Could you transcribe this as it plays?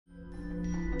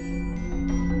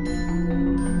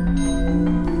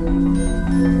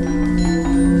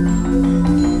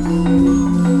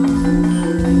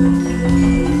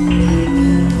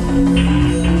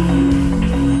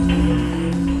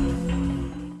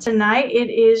Tonight it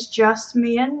is just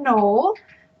me and Noel,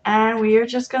 and we are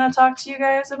just going to talk to you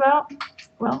guys about,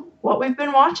 well, what we've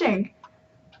been watching.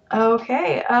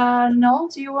 Okay, Noel,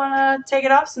 do you want to take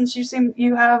it off since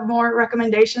you have more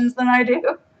recommendations than I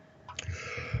do?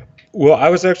 Well, I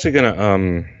was actually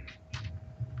going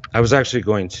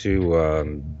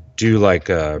to do like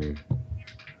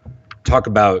talk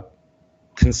about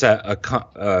things I've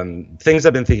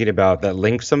been thinking about that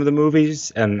link some of the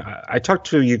movies, and I talked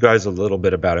to you guys a little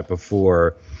bit about it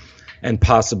before, and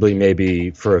possibly maybe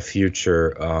for a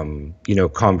future,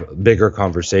 bigger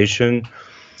conversation.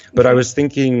 But I was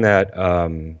thinking that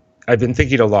I've been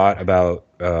thinking a lot about.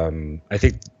 I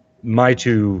think my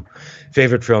two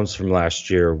favorite films from last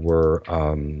year were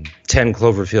 10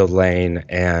 Cloverfield Lane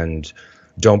and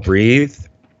Don't Breathe.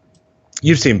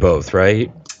 You've seen both,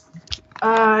 right?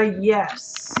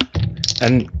 Yes.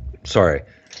 And sorry.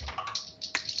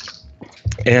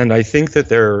 And I think that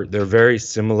they're very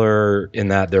similar in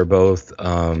that they're both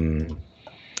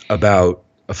about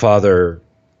a father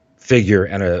figure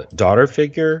and a daughter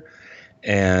figure,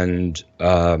 and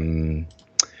they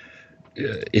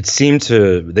seem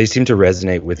to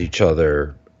resonate with each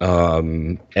other,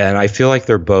 and I feel like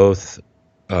they're both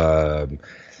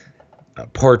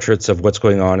portraits of what's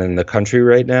going on in the country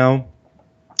right now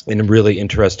in a really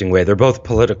interesting way. They're both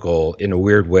political in a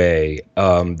weird way.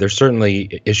 There's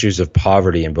certainly issues of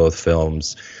poverty in both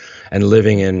films, and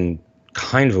living in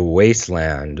kind of a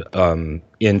wasteland.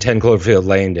 In 10 Cloverfield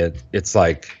Lane, it's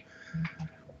like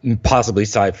possibly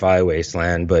sci-fi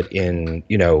wasteland, but in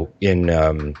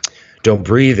Don't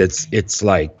Breathe, it's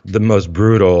like the most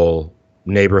brutal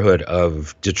neighborhood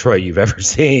of Detroit you've ever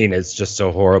seen. It's just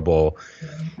so horrible.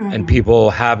 Mm-hmm. And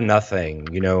people have nothing,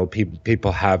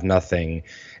 people have nothing,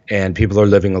 and people are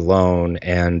living alone.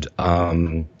 And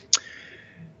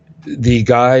the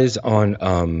guys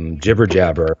on Jibber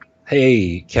Jabber,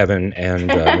 hey, Kevin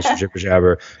and Mr. Jibber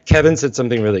Jabber, Kevin said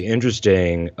something really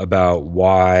interesting about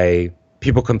why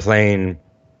people complain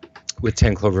with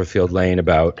 10 Cloverfield Lane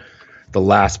about the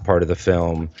last part of the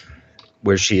film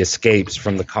where she escapes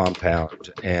from the compound,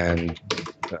 and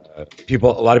a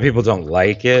lot of people don't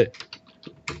like it.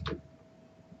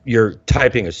 You're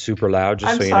typing is super loud,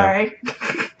 just so you know.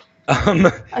 I'm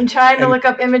sorry. I'm trying to look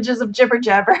up images of Jibber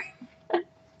Jabber.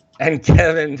 And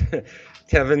Kevin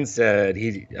said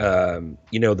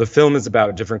the film is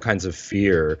about different kinds of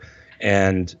fear,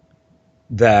 and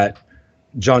that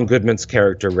John Goodman's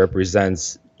character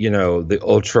represents, the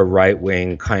ultra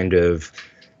right-wing kind of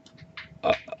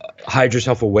hide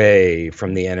yourself away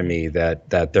from the enemy,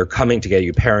 that they're coming to get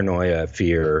you, paranoia,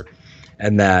 fear,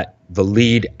 and that the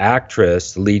lead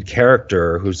actress, the lead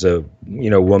character, who's a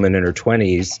woman in her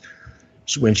 20s,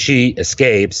 when she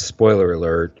escapes, spoiler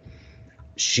alert,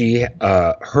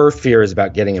 her fear is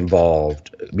about getting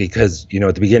involved, because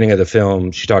at the beginning of the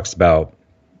film she talks about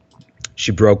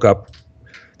she broke up.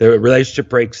 The relationship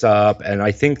breaks up, and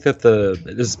I think that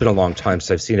this has been a long time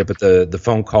since I've seen it, but the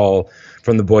phone call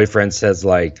from the boyfriend says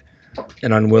like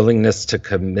an unwillingness to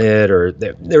commit, or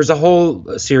there's a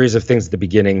whole series of things at the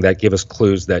beginning that give us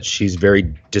clues that she's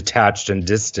very detached and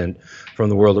distant from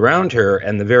the world around her.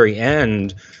 And the very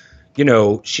end,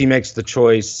 she makes the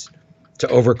choice to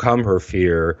overcome her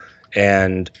fear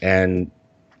and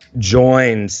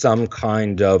join some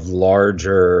kind of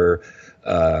larger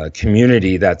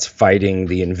community that's fighting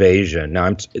the invasion.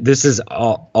 Now, this is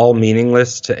all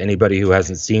meaningless to anybody who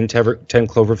hasn't seen 10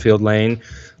 Cloverfield Lane.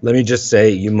 Let me just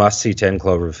say, you must see 10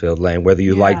 Cloverfield Lane, whether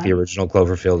you like the original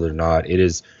Cloverfield or not. It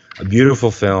is a beautiful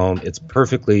film. It's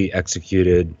perfectly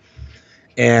executed.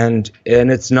 And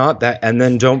it's not that. And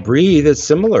then Don't Breathe is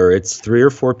similar. It's 3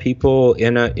 or 4 people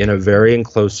in a very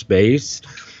enclosed space.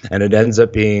 And it ends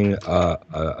up being a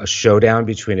showdown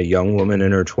between a young woman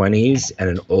in her 20s and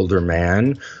an older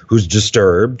man who's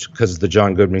disturbed, because the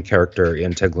John Goodman character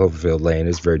in 10 Cloverfield Lane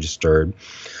is very disturbed.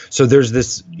 So there's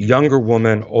this younger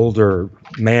woman, older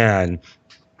man,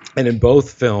 and in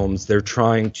both films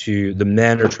the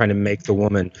men are trying to make the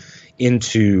woman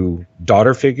into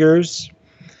daughter figures.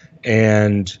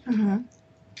 And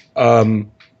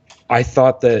I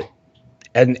thought that,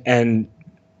 and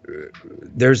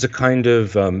there's a kind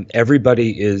of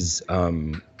everybody is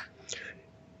and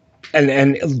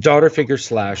daughter figure /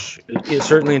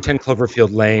 certainly in 10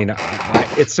 Cloverfield Lane,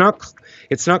 it's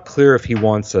not clear if he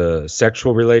wants a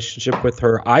sexual relationship with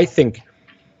her. I think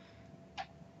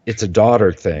it's a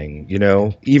daughter thing,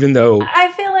 even though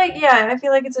I feel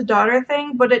like it's a daughter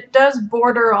thing, but it does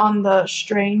border on the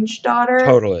strange daughter.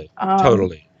 Totally.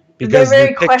 Because they're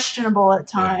very questionable at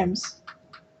times.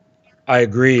 I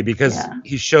agree, because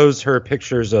he shows her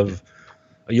pictures of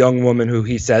a young woman who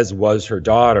he says was her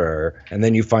daughter, and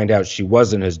then you find out she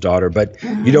wasn't his daughter, but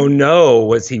Mm-hmm. you don't know,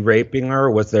 was he raping her?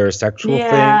 Was there a sexual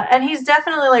Yeah, thing? and he's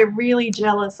definitely like really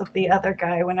jealous of the other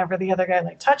guy whenever the other guy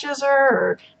like touches her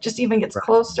or just even gets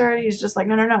close to her. He's just like,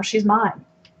 no, no, no, she's mine.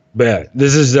 But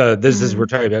this is we're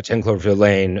talking about 10 Cloverfield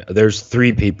Lane. There's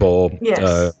three people.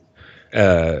 Yes.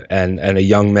 And a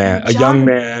young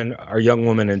man, or young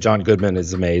woman, and John Goodman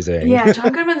is amazing. Yeah,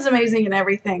 John Goodman's amazing in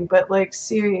everything, but like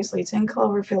seriously, 10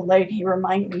 Cloverfield Lane, he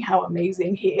reminds me how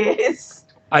amazing he is.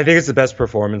 I think it's the best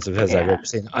performance of his I've ever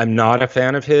seen. I'm not a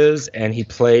fan of his, and he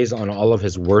plays on all of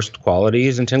his worst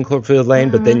qualities in 10 Cloverfield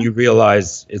Lane, but then you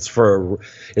realize it's for a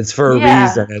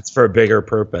reason, it's for a bigger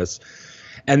purpose.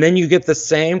 And then you get the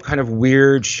same kind of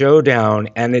weird showdown,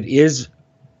 and it is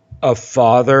a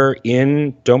father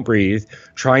in Don't Breathe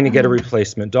trying to get a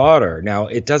replacement daughter. Now,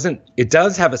 it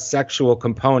does have a sexual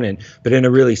component, but in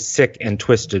a really sick and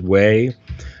twisted way.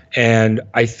 And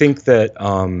I think that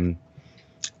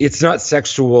it's not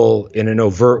sexual in an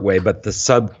overt way, but the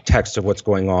subtext of what's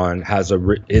going on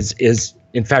is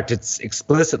in fact, it's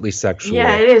explicitly sexual.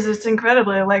 Yeah, it is. It's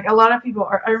incredibly like a lot of people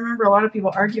I remember a lot of people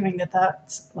arguing that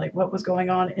that's like what was going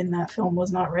on in that film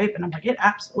was not rape, and I'm like, it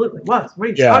absolutely was. What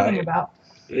are you talking about?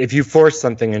 If you force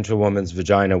something into a woman's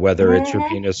vagina, whether it's your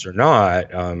penis or not,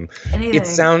 it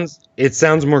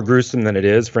sounds more gruesome than it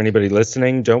is for anybody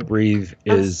listening. Don't Breathe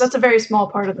that's a very small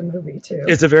part of the movie too.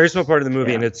 It's a very small part of the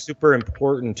movie, and it's super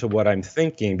important to what I'm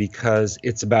thinking because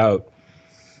it's about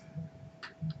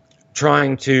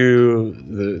trying to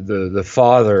the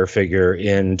father figure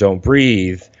in Don't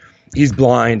Breathe. He's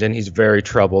blind and he's very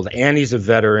troubled, and he's a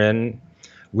veteran,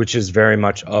 which is very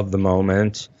much of the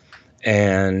moment.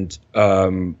 And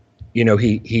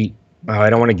he I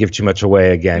don't want to give too much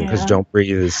away again because Don't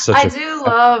Breathe is such I do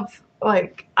love,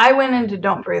 like, I went into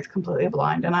Don't Breathe completely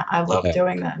blind, and I love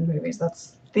doing that in movies.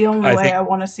 That's the only way I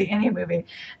want to see any movie.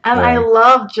 And I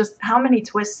love just how many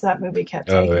twists that movie kept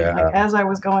taking. Like, as I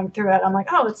was going through it, I'm like,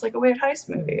 oh, it's like a weird heist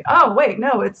movie. Oh, wait,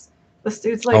 no, it's this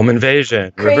dude's like home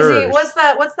invasion. Crazy. Reverse.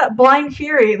 What's that Blind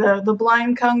Fury, the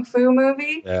blind kung fu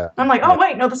movie? Yeah. I'm like, oh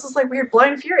wait, no, this is like weird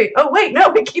Blind Fury. Oh wait,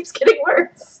 no, it keeps getting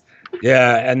worse.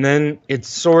 Yeah, and then it's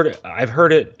sort of, I've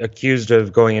heard it accused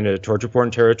of going into torture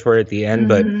porn territory at the end,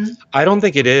 but I don't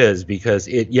think it is because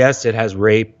it has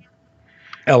rape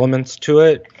elements to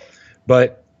it,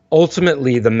 but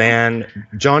ultimately the man,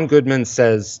 John Goodman,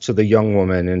 says to the young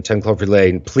woman in 10 Cloverfield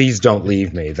Lane, please don't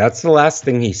leave me. That's the last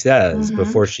thing he says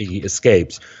before she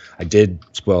escapes. I did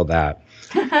spoil that.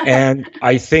 And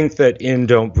I think that in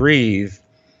Don't Breathe,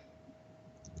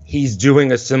 he's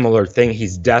doing a similar thing.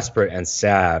 He's desperate and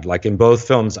sad. Like in both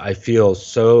films, I feel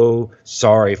so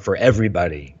sorry for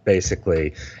everybody,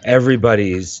 basically.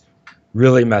 Everybody's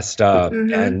really messed up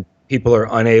and people are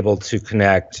unable to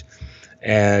connect.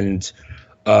 And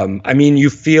I mean, you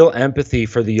feel empathy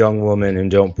for the young woman in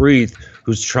Don't Breathe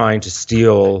who's trying to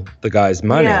steal the guy's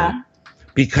money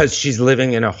because she's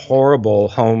living in a horrible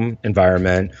home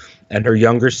environment and her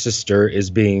younger sister is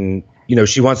being,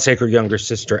 she wants to take her younger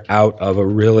sister out of a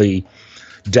really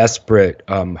desperate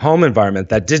home environment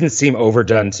that didn't seem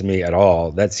overdone to me at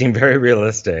all. That seemed very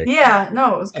realistic. Yeah,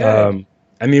 no, it was good.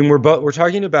 I mean, we're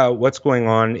talking about what's going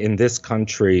on in this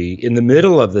country, in the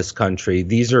middle of this country.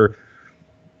 These are,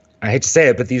 I hate to say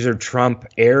it, but these are Trump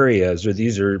areas, or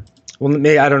these are, well,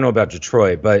 maybe, I don't know about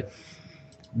Detroit, but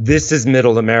this is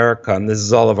middle America, and this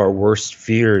is all of our worst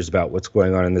fears about what's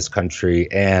going on in this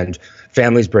country, and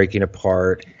families breaking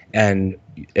apart, and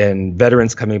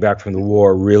veterans coming back from the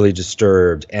war really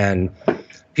disturbed, and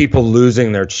people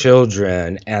losing their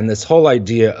children, and this whole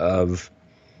idea of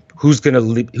who's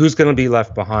gonna be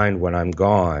left behind when I'm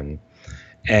gone,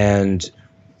 and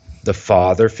the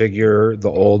father figure, the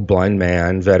old blind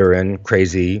man, veteran,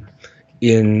 crazy,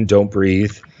 in Don't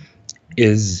Breathe,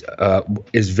 is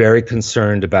very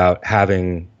concerned about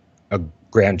having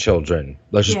grandchildren.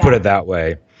 Let's just put it that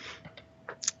way.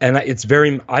 And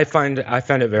I find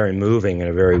it very moving in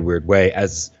a very weird way,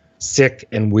 as sick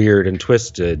and weird and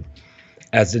twisted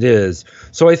as it is.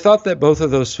 So I thought that both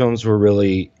of those films were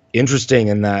really interesting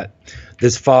in that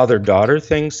this father-daughter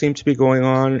thing seemed to be going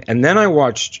on. And then I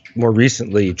watched more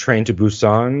recently Train to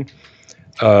Busan,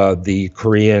 the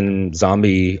Korean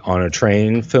zombie on a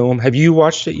train film. Have you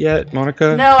watched it yet,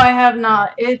 Monica? No, I have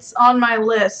not. It's on my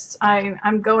list.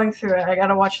 I'm going through it. I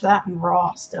gotta watch that and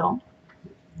Raw still.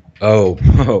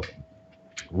 Oh.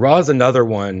 Raw's another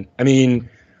one. I mean,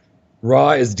 Raw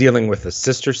is dealing with a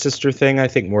sister thing, I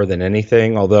think, more than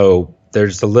anything, although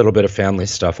there's a little bit of family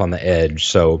stuff on the edge,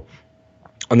 so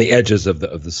on the edges of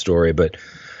the story. But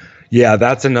yeah,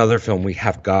 that's another film we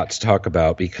have got to talk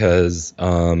about because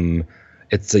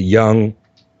it's a young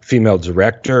female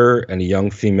director and a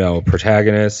young female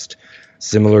protagonist.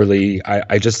 Similarly,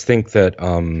 I just think that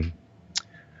the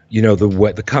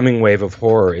coming wave of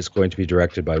horror is going to be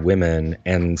directed by women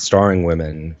and starring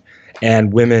women,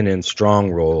 and women in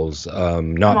strong roles, not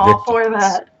I'm all victims. for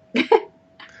that.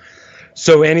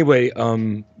 So anyway,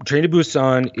 Train to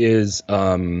Busan is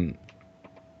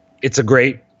it's a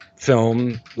great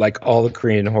film, like all the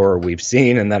Korean horror we've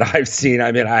seen and that I've seen.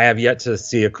 I mean, I have yet to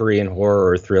see a Korean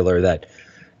horror or thriller that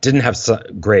didn't have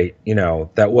great,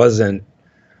 that wasn't.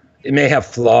 It may have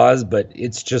flaws, but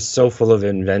it's just so full of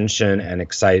invention and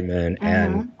excitement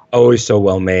and always so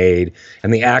well made.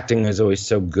 And the acting is always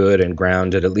so good and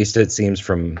grounded. At least it seems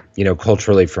from,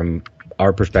 culturally from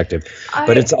our perspective.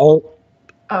 But it's all.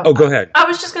 Oh, go ahead. I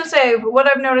was just going to say, what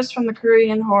I've noticed from the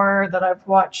Korean horror that I've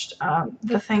watched,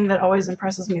 the thing that always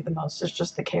impresses me the most is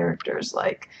just the characters.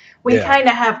 Like, we kind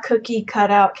of have cookie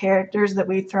cutout characters that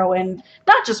we throw in,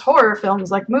 not just horror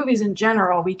films, like movies in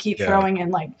general. We keep throwing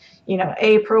in, like,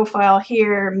 A profile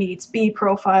here meets B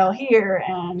profile here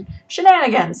and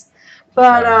shenanigans.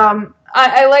 But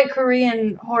I like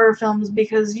Korean horror films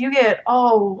because you get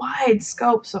all wide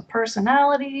scopes of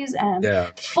personalities and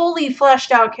fully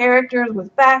fleshed out characters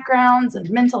with backgrounds and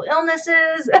mental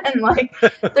illnesses, and like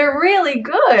they're really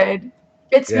good.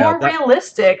 It's more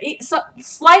realistic,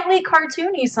 slightly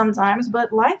cartoony sometimes,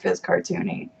 but life is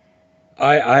cartoony.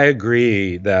 I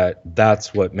agree that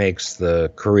that's what makes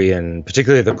the Korean,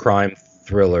 particularly the crime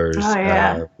thrillers,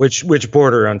 which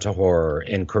border onto horror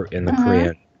in the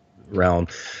Korean realm.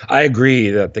 I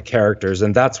agree that the characters,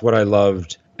 and that's what I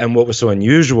loved, and what was so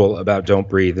unusual about Don't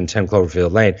Breathe and 10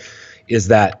 Cloverfield Lane, is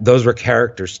that those were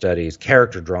character studies,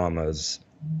 character dramas,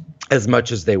 as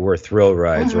much as they were thrill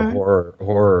rides or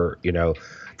horror.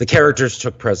 The characters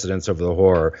took precedence over the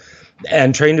horror.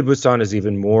 And Train to Busan is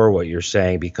even more what you're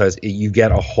saying, because you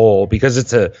get because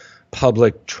it's a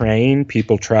public train,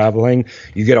 people traveling,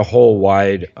 you get a whole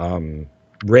wide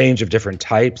range of different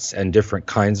types and different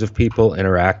kinds of people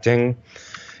interacting.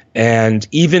 And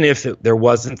even if there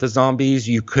wasn't the zombies,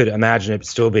 you could imagine it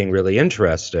still being really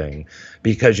interesting,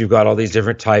 because you've got all these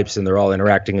different types and they're all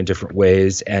interacting in different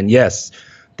ways. And yes,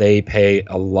 they pay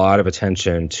a lot of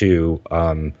attention to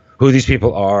who these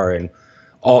people are, and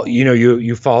all,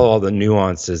 you follow all the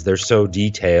nuances. They're so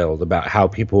detailed about how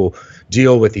people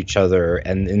deal with each other.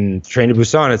 And in Train to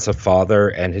Busan, it's a father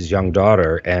and his young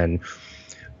daughter, and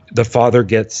the father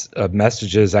gets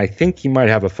messages. I think he might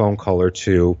have a phone call or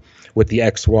two with the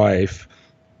ex-wife.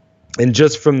 And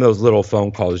just from those little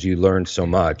phone calls, you learn so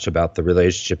much about the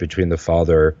relationship between the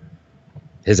father,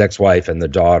 his ex-wife, and the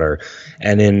daughter.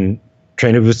 And in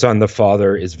Train to Busan, the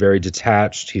father is very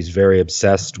detached. He's very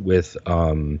obsessed with,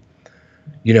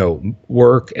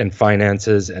 work and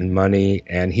finances and money.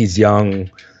 And he's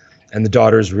young, and the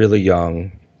daughter's really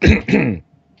young.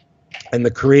 And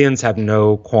the Koreans have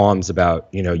no qualms about,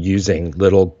 using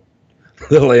little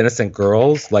innocent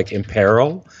girls, like in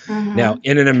peril. Now,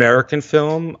 in an American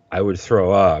film, I would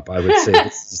throw up. I would say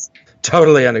this is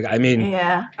totally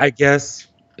I guess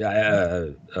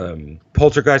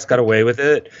Poltergeist got away with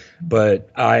it, but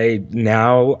I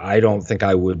don't think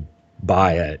I would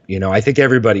buy it. I think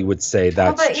everybody would say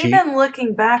that's cheap. Even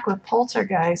looking back with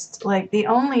Poltergeist, like the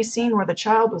only scene where the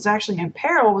child was actually in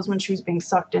peril was when she was being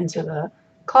sucked into the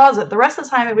closet. The rest of the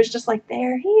time it was just like,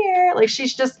 they're here, like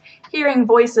she's just hearing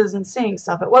voices and seeing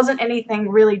stuff. It wasn't anything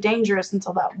really dangerous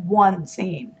until that one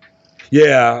scene.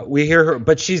 We hear her,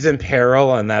 but she's in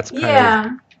peril, and that's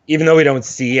kind of, even though we don't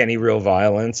see any real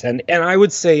violence. And I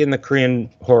would say in the Korean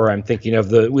horror I'm thinking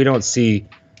of, we don't see,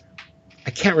 I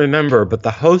can't remember, but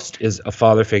the host is a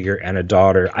father figure and a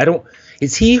daughter.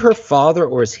 Is he her father,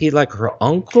 or is he like her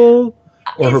uncle?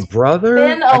 Or her brother?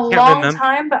 It's been a long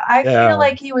time, but I feel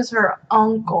like he was her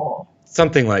uncle.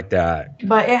 Something like that.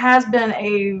 But it has been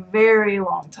a very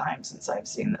long time since I've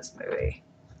seen this movie.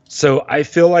 So I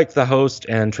feel like the host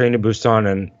and Train to Busan,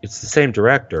 and it's the same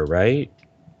director, right?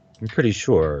 I'm pretty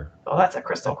sure. Oh, that's a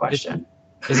crystal question.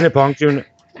 Isn't it Bong Joon?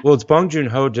 Well, it's Bong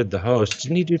Joon-ho did the host.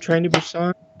 Didn't he do Train to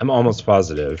Busan? I'm almost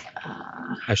positive.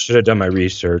 I should have done my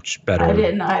research better. I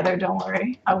didn't either, don't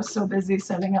worry. I was so busy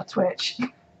setting up Twitch.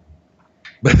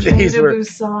 But Train to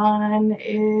Busan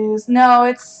is... No,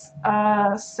 it's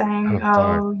Sang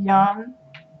Ho Yeon.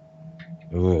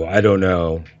 Ooh, I don't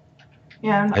know.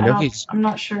 Yeah, I'm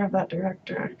not sure of that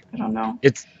director. I don't know.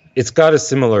 It's got a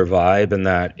similar vibe in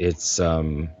that it's...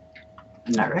 I'm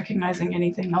not recognizing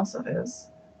anything else of his.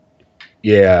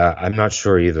 Yeah, I'm not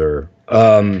sure either.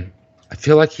 I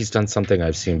feel like he's done something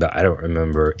I've seen, but I don't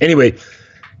remember. Anyway,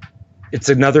 it's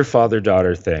another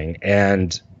father-daughter thing,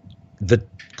 and the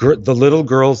little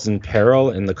girls in peril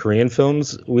in the Korean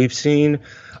films we've seen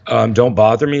don't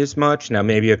bother me as much. Now,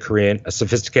 maybe a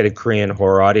sophisticated Korean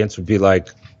horror audience would be like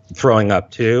throwing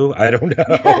up too. I don't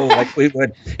know, like we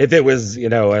would if it was,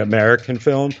 an American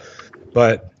film.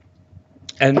 But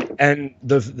and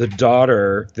the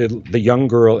daughter, the young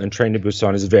girl in Train to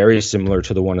Busan is very similar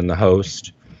to the one in The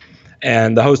Host.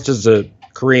 And The Host is a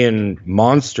Korean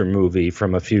monster movie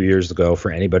from a few years ago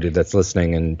for anybody that's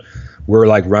listening. And we're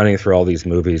like running through all these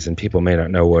movies and people may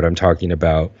not know what I'm talking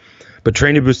about. But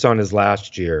Train to Busan is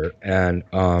last year, and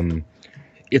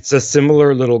it's a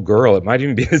similar little girl. It might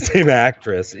even be the same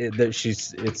actress.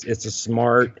 It's a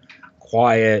smart,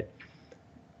 quiet,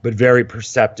 but very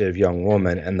perceptive young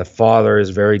woman, and the father is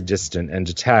very distant and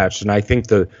detached. And I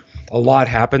think a lot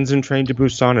happens in Train to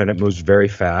Busan, and it moves very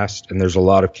fast, and there's a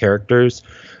lot of characters.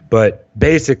 But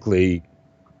basically,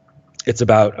 it's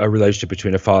about a relationship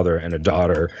between a father and a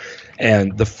daughter,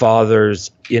 and the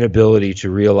father's inability to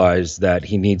realize that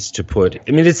he needs to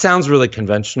it sounds really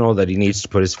conventional that he needs to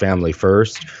put his family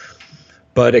first.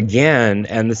 But again,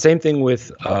 and the same thing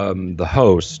with The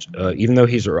Host, even though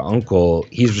he's her uncle,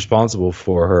 he's responsible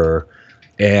for her,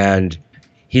 and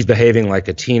he's behaving like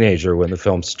a teenager when the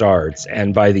film starts.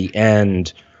 And by the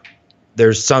end,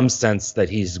 there's some sense that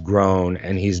he's grown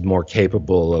and he's more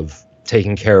capable of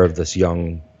taking care of this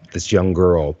young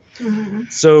girl. Mm-hmm.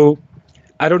 So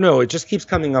I don't know. It just keeps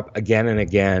coming up again and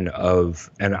again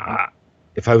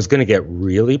if I was going to get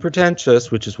really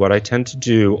pretentious, which is what I tend to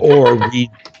do, or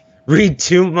read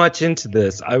too much into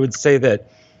this, I would say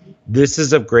that this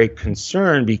is of great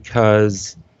concern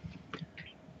because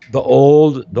the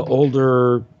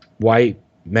older white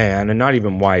man, and not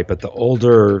even white, but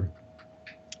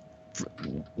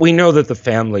we know that the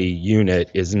family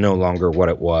unit is no longer what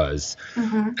it was.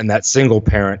 Mm-hmm. And that single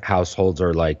parent households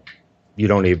are like, you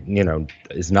don't even,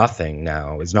 is nothing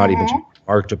now. It's not even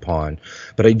marked upon.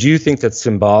 But I do think that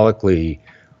symbolically,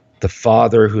 the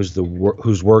father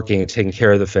who's working and taking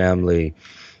care of the family,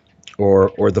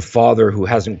 or the father who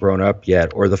hasn't grown up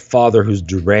yet, or the father who's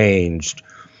deranged,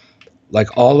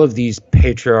 like all of these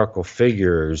patriarchal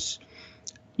figures,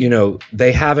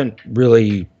 they haven't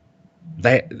really,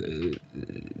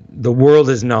 the world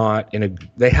is not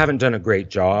they haven't done a great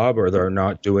job, or they're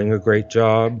not doing a great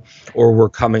job, or we're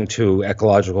coming to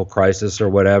ecological crisis or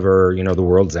whatever, the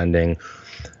world's ending,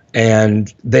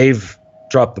 and they've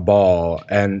dropped the ball,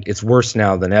 and it's worse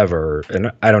now than ever.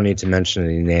 And I don't need to mention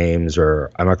any names, or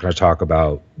I'm not going to talk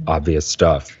about obvious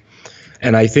stuff.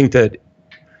 And I think that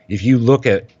if you look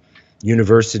at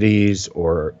universities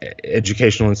or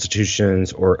educational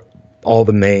institutions or all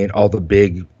the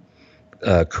big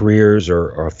careers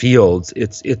or fields,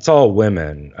 it's all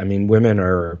women. I mean, women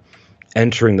are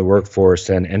entering the workforce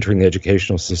and entering the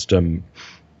educational system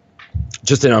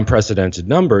just in unprecedented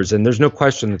numbers. And there's no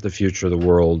question that the future of the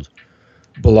world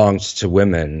belongs to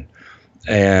women.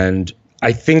 And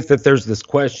I think that there's this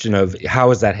question of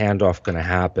how is that handoff going to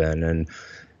happen? And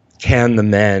can the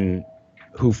men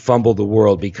who fumble the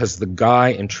world, because the guy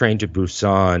in Train to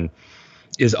Busan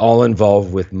is all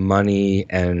involved with money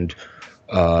and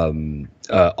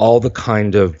all the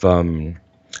kind of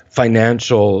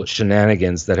financial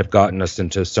shenanigans that have gotten us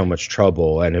into so much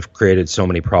trouble and have created so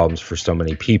many problems for so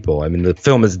many people. I mean, the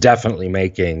film is definitely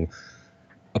making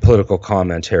a political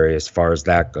commentary as far as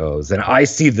that goes. And I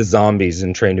see the zombies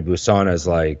in Train to Busan as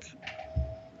like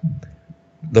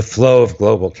the flow of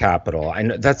global capital. I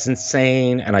know that's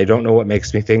insane, and I don't know what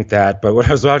makes me think that. But when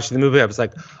I was watching the movie, I was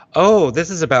like, oh, this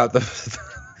is about the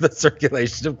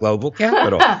circulation of global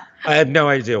capital. I had no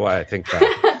idea why I think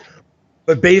that.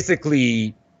 But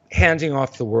basically, handing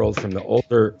off the world from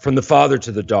the father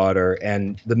to the daughter,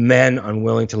 and the men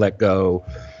unwilling to let go,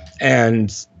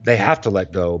 and they have to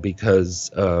let go because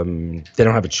they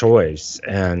don't have a choice.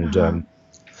 And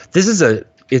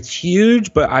it's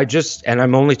huge, but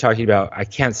I'm only talking about, I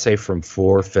can't say from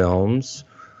 4 films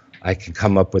I can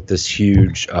come up with this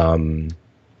huge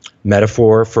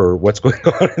metaphor for what's going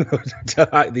on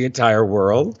in the entire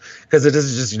world, because it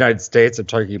isn't just the United States. I'm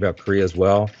talking about Korea as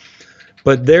well.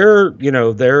 But their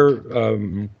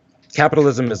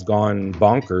capitalism has gone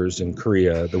bonkers in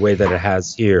Korea the way that it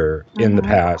has here in the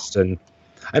past, and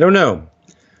I don't know.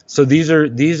 So these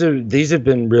have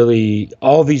been really,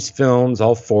 all these films,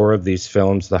 all 4 of these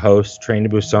films, The Host, Train to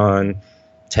Busan,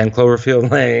 10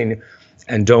 Cloverfield Lane,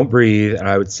 and Don't Breathe. And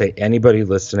I would say anybody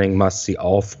listening must see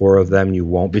all 4 of them. You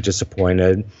won't be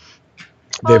disappointed.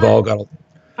 They've all got.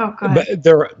 Oh, go ahead.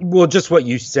 Well, just what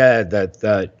you said,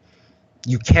 that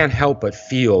you can't help but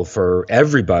feel for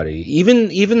everybody,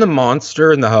 even the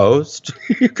monster and the host.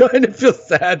 You kind of feel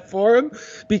sad for him,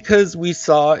 because we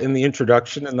saw in the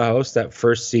introduction in The Host, that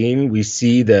first scene, we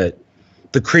see that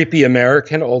the creepy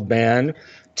American old man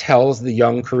tells the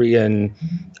young Korean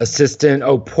assistant,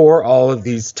 "Oh, pour all of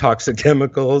these toxic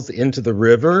chemicals into the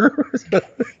river."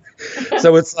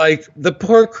 So it's like the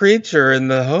poor creature and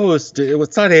the host.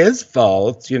 It's not his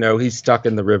fault, He's stuck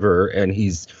in the river and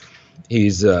he's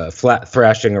flat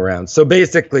thrashing around. So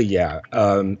basically, yeah,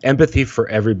 empathy for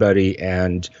everybody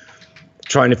and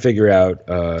trying to figure out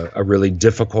a really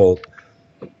difficult,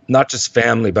 not just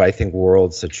family, but I think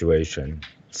world situation.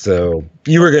 So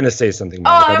you were going to say something,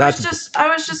 Monica. I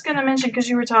was just going to mention, because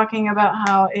you were talking about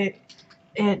how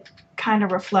it kind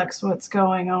of reflects what's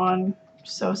going on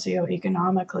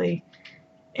socioeconomically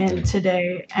in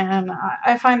today, and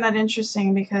I find that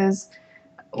interesting because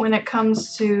when it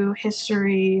comes to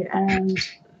history and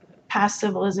past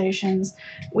civilizations,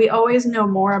 we always know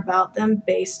more about them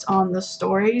based on the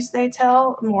stories they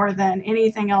tell more than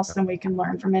anything else than we can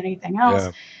learn from anything else.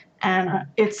 Yeah. And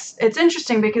it's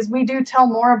interesting because we do tell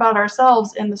more about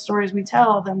ourselves in the stories we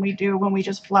tell than we do when we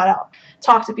just flat out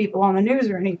talk to people on the news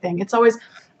or anything. It's always,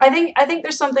 I think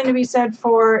there's something to be said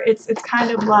for, it's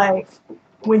kind of like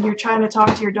when you're trying to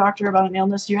talk to your doctor about an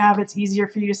illness you have, it's easier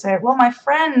for you to say, well, my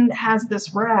friend has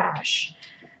this rash.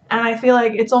 And I feel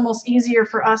like it's almost easier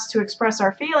for us to express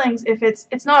our feelings if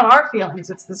it's not our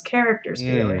feelings, it's this character's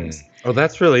feelings. Oh,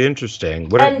 that's really interesting.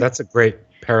 That's a great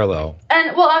parallel.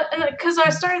 And well, because I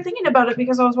started thinking about it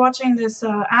because I was watching this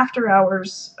After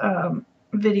Hours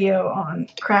video on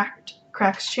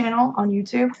Crack's channel on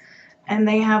YouTube, and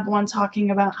they have one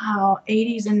talking about how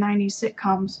 80s and 90s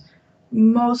sitcoms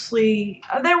mostly,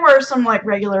 there were some like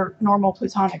regular normal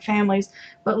platonic families,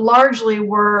 but largely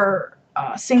were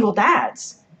single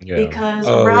dads. Yeah. Because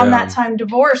around that time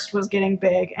divorce was getting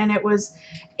big, and it was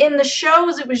in the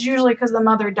shows it was usually because the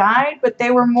mother died, but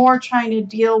they were more trying to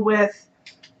deal with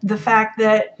the fact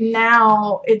that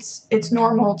now it's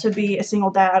normal to be a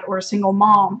single dad or a single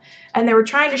mom, and they were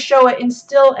trying to show it in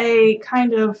still a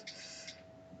kind of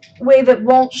way that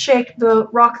won't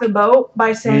rock the boat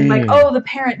by saying like, oh, the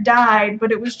parent died,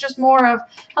 but it was just more of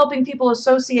helping people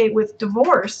associate with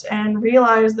divorce and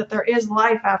realize that there is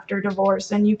life after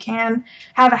divorce, and you can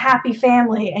have a happy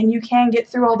family and you can get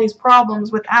through all these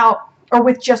problems without or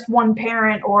with just one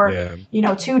parent or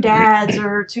two dads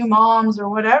or two moms or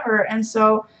whatever. And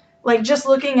so like just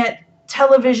looking at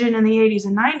television in the 80s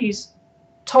and 90s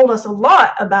told us a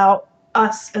lot about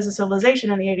us as a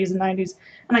civilization in the 80s and 90s.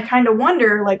 And I kind of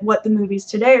wonder like what the movies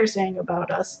today are saying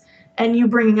about us. And you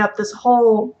bringing up this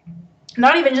whole,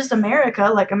 not even just America,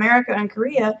 like America and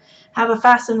Korea have a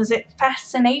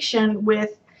fascination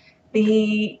with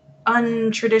the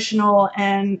untraditional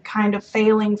and kind of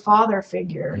failing father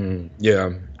figure.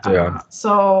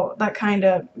 So that kind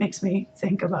of makes me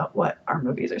think about what our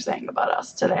movies are saying about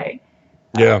us today.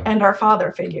 And our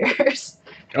father figures.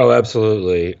 Oh,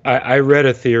 absolutely. I read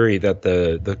a theory that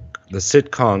the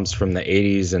sitcoms from the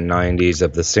 80s and 90s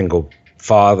of the single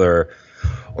father,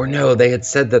 or no, they had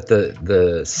said that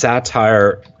the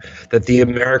satire, that the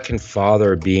American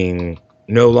father being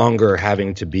no longer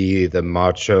having to be the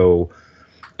macho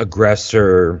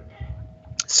aggressor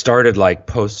started like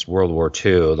post World War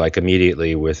II, like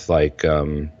immediately with like,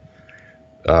 Leave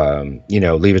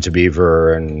It to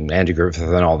Beaver and Andy Griffith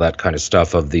and all that kind of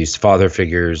stuff of these father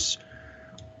figures.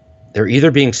 They're either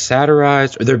being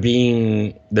satirized or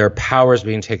their powers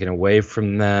being taken away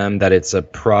from them, that it's a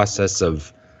process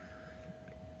of,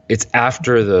 it's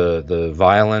after the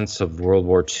violence of World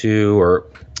War II, or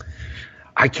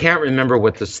I can't remember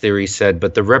what this theory said,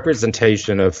 but the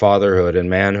representation of fatherhood and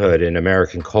manhood in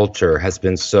American culture has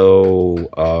been so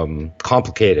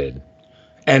complicated.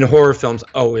 And horror films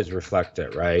always reflect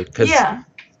it, right? Because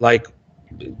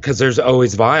there's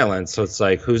always violence, so it's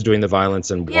like who's doing the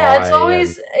violence and why. Yeah, it's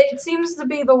always, it seems to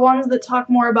be the ones that talk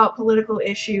more about political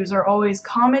issues are always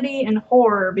comedy and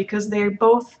horror, because they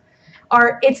both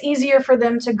are, it's easier for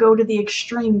them to go to the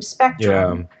extreme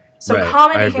spectrum. So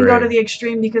comedy can go to the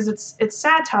extreme because it's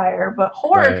satire, but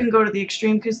horror can go to the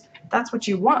extreme because that's what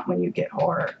you want when you get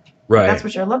horror. Right. That's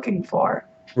what you're looking for.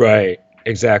 Right,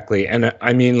 exactly. And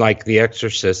I mean, like The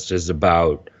Exorcist is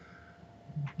about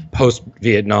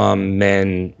post-Vietnam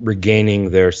men regaining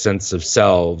their sense of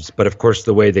selves, but of course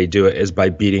the way they do it is by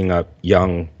beating up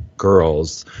young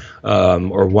girls,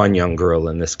 or one young girl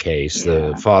in this case.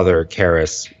 The father,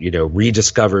 Karras,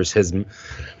 rediscovers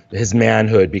his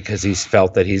manhood because he's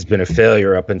felt that he's been a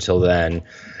failure up until then.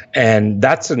 And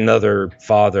that's another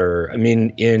father. I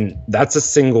mean, that's a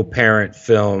single parent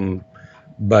film,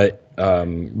 but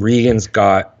Regan's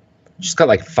she's got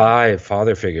like 5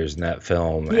 father figures in that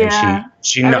film, and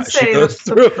she knocks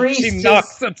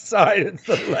upside and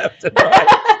to the left and right.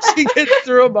 She gets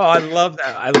through them all. I love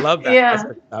that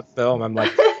aspect of that film. I'm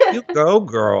like, you go,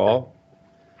 girl.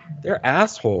 they're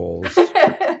assholes.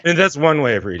 And that's one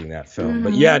way of reading that film.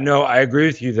 But yeah, no, I agree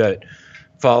with you that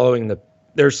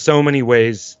there's so many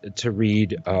ways to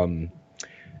read.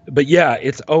 But yeah,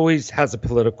 it's always has a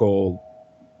political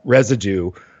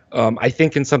residue. I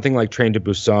think in something like Train to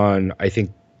Busan, I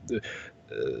think,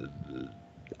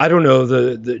 I don't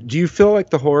know, do you feel like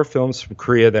the horror films from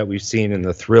Korea that we've seen and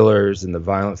the thrillers and the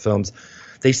violent films,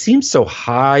 they seem so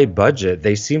high budget.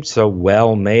 They seem so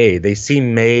well made. They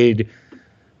seem made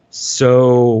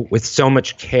with so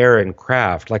much care and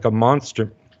craft, like a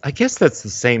monster. I guess that's the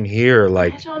same here.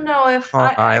 Like, I don't know if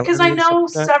because I know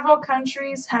several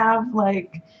countries have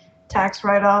like tax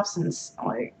write-offs and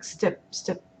like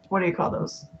what do you call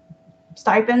those,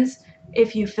 stipends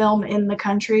if you film in the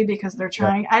country because they're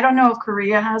trying. I don't know if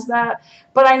Korea has that,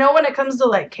 but I know when it comes to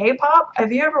like K-pop,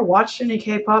 have you ever watched any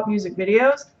K-pop music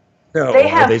videos? No, they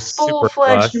have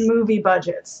full-fledged movie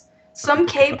budgets. Some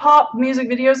K-pop music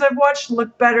videos I've watched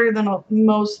look better than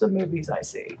most of the movies I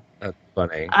see. That's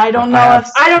funny. I don't know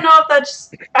if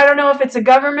it's a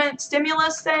government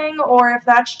stimulus thing or if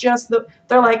that's just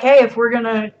they're like, hey, if we're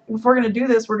gonna do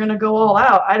this, we're gonna go all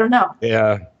out. I don't know.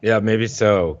 Yeah, maybe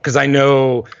so. Because I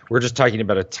know we're just talking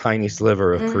about a tiny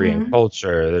sliver of Korean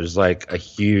culture. There's like a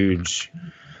huge.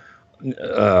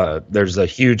 There's a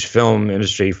huge film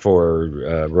industry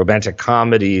for romantic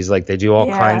comedies. Like they do all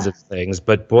kinds of things.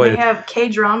 But boy, they have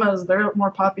K-dramas. They're more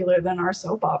popular than our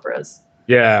soap operas.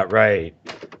 Yeah, right.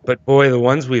 But boy, the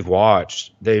ones we've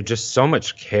watched, they just so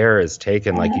much care is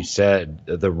taken, like you said,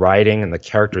 the writing and the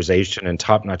characterization and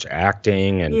top-notch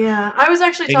acting. And yeah, I was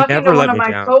actually talking to one of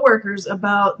my coworkers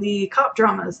about the cop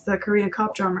dramas, the Korean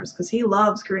cop dramas, because he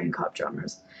loves Korean cop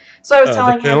dramas. So I was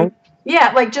telling him,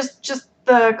 like just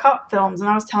the cop films, and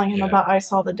I was telling him about I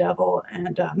Saw the Devil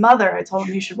and Mother. I told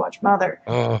him you should watch Mother.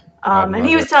 And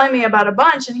he was telling me about a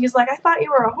bunch, and he's like, I thought you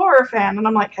were a horror fan. And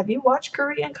I'm like, have you watched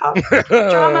Korean cop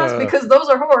dramas? Because those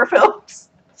are horror films.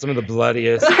 Some of the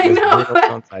bloodiest, most brutal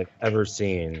films I've ever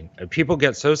seen. And people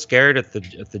get so scared at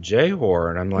the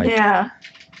J-horror, and I'm like,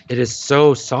 it is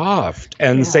so soft.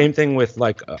 And the same thing with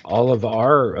like all of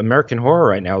our American horror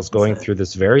right now is going through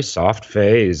this very soft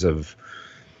phase of,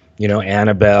 you know,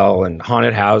 Annabelle and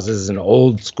haunted houses and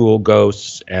old school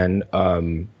ghosts. And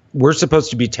we're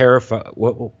supposed to be terrified.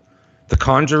 The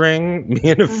Conjuring, me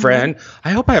and a friend,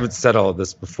 I hope I haven't said all of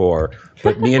this before,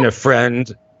 but me and a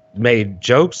friend made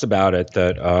jokes about it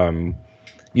that,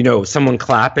 you know, someone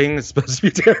clapping is supposed to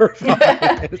be terrifying.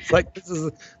 It's like, this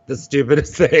is the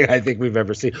stupidest thing I think we've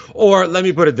ever seen. Or let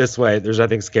me put it this way, there's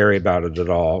nothing scary about it at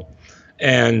all.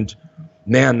 And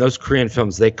man, those Korean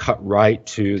films, they cut right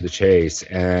to the chase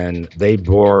and they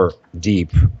bore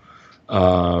deep.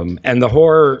 And the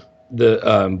horror,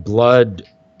 the blood,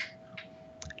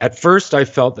 at first I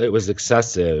felt that it was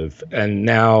excessive. And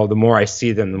now the more I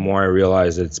see them, the more I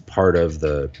realize it's part of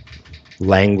the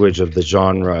language of the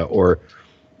genre, or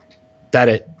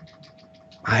that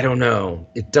I don't know,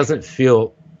 it doesn't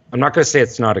feel, I'm not going to say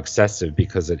it's not excessive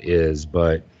because it is,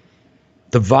 but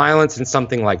the violence in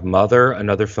something like Mother,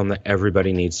 another film that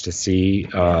everybody needs to see.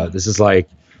 This is like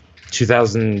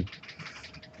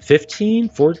 2015,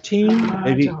 14,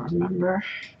 maybe. I don't remember.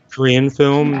 Korean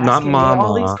film, not Mama.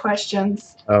 All these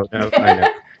questions. Oh no, I know.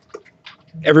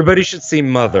 Everybody should see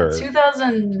Mother.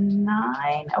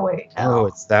 2009. Oh wait. Oh,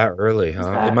 it's that early,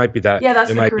 huh? It might be that. Yeah,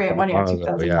 that's the Korean one. Yeah,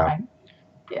 2009.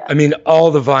 Yeah. I mean,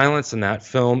 all the violence in that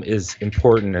film is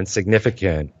important and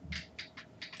significant,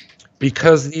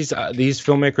 because these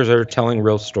filmmakers are telling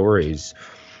real stories.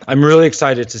 I'm really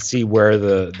excited to see where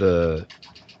the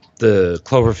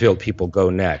Cloverfield people go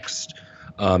next,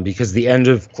 because the end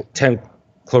of 10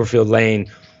 Cloverfield Lane,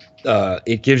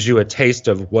 it gives you a taste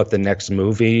of what the next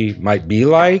movie might be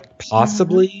like,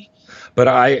 possibly. But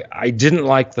I didn't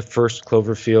like the first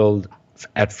Cloverfield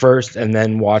at first, and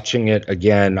then watching it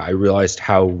again, I realized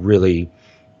how really,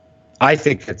 I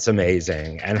think it's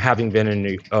amazing. And having been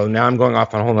in now I'm going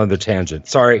off on a whole other tangent.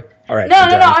 Sorry. All right. No.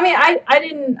 I mean,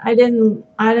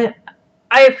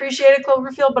 I appreciated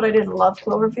Cloverfield, but I didn't love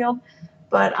Cloverfield.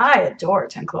 But I adore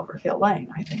 10 Cloverfield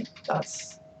Lane. I think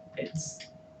it's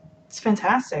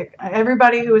fantastic.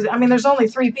 Everybody who was, I mean, there's only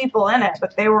 3 people in it,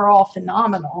 but they were all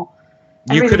phenomenal.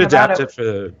 You could adapt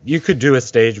it you could do a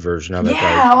stage version of it.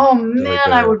 Yeah. Oh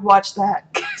man, I would watch that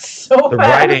so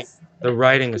fast. The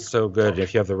writing is so good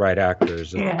if you have the right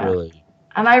actors. It's really.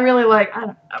 And I really like.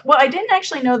 I didn't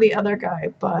actually know the other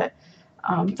guy, but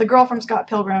the girl from Scott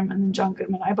Pilgrim and John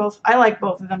Goodman. I like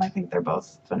both of them. I think they're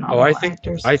both phenomenal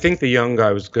actors. I think the young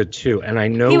guy was good too, and I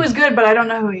know he was good, but I don't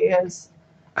know who he is.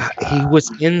 He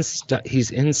was in.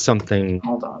 He's in something.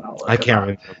 Hold on, I can't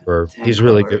remember. He's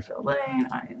really good. Lane,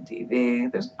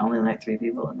 IMDb. There's only like 3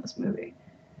 people in this movie.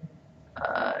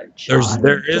 John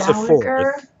There is a Gallagher.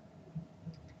 fourth.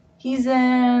 He's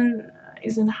in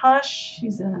Hush.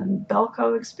 He's in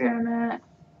Belko Experiment.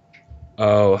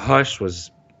 Oh, Hush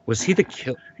was he the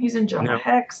kill? He's in Jonah No,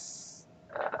 Hex.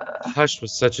 Hush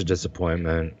was such a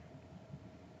disappointment.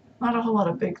 Not a whole lot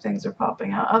of big things are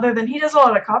popping out, other than he does a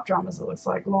lot of cop dramas. It looks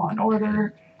like Law and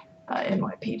Order,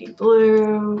 NYPD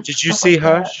Blue. Did you see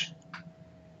Hush?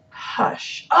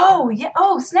 Hush. Oh yeah.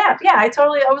 Oh snap. Yeah, I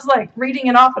was like reading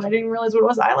it off and I didn't realize what it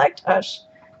was. I liked Hush.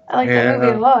 I liked that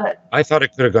movie a lot. I thought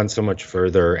it could have gone so much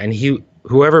further. And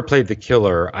whoever played the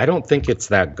killer, I don't think it's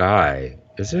that guy,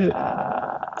 is it?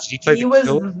 He was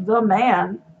the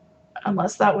man,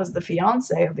 unless that was the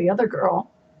fiance of the other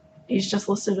girl. He's just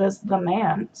listed as the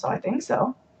man, so I think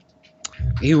so.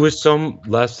 He was so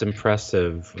less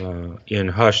impressive in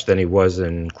Hush than he was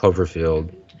in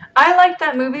Cloverfield. I like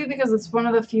that movie because it's one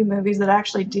of the few movies that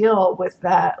actually deal with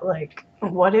that, like,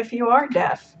 what if you are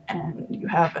deaf and you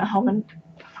have a home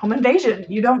invasion?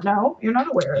 You don't know. You're not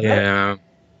aware of it. Yeah.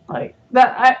 Like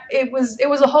that, it was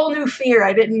a whole new fear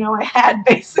I didn't know I had.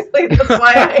 Basically, that's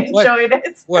why I enjoyed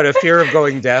it. What, a fear of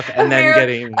going deaf and then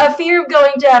getting a fear of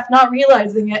going deaf, not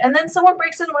realizing it, and then someone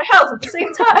breaks into my house at the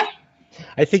same time.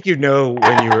 I think you know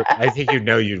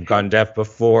you've gone deaf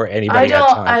before anybody.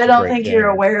 I don't think you're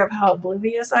aware of how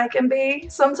oblivious I can be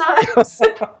sometimes.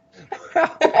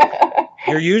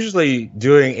 You're usually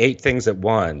doing 8 things at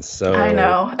once, so I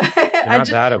know.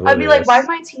 I'd be like, why'd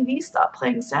my TV stop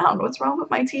playing sound? What's wrong with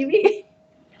my TV?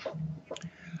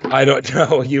 I don't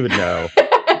know. You would know.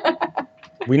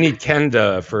 We need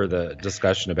Kenda for the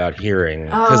discussion about hearing.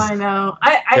 Oh, I know.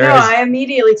 I know. I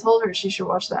immediately told her she should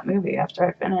watch that movie after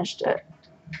I finished it.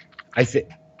 I think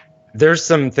there's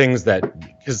some things that,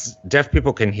 because deaf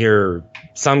people can hear,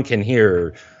 some can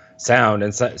hear sound,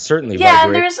 and certainly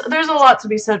vibration. And there's a lot to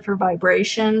be said for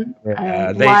vibration,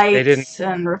 lights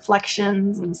and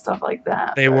reflections and stuff like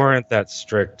that. They weren't that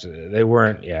strict. They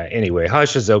weren't. Yeah. Anyway,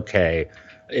 Hush is okay.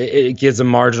 It gives a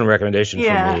marginal recommendation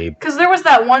for me. Because there was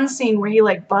that one scene where he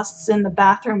like busts in the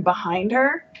bathroom behind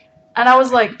her, and I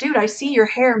was like, dude, I see your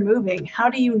hair moving. How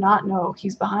do you not know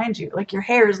he's behind you? Like, your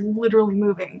hair is literally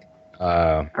moving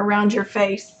around your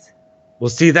face. Well,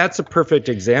 see, that's a perfect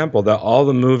example that all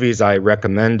the movies I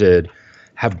recommended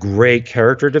have great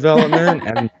character development,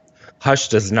 and Hush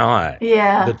does not.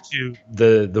 Yeah.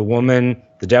 The woman,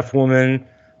 the deaf woman,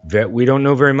 we don't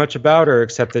know very much about her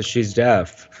except that she's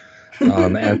deaf.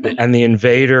 And the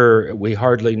invader, we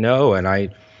hardly know.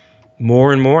 And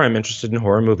more and more, I'm interested in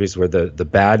horror movies where the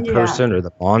bad person or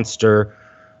the monster,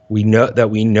 we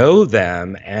know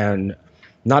them, and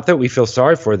not that we feel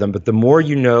sorry for them, but the more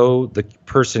you know the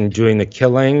person doing the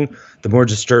killing, the more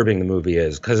disturbing the movie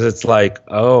is, because it's like,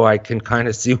 oh, I can kind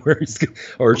of see where he's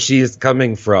or she is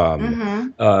coming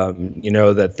from.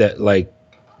 Mm-hmm.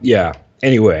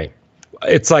 Anyway.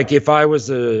 It's like if I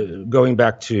was going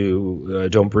back to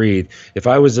Don't Breathe, if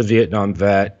I was a Vietnam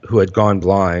vet who had gone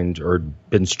blind or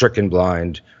been stricken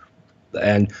blind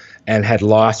and had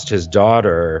lost his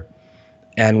daughter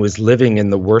and was living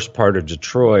in the worst part of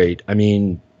Detroit, I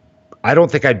mean, I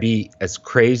don't think I'd be as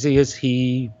crazy as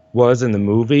he was in the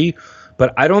movie,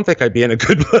 but I don't think I'd be in a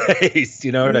good place.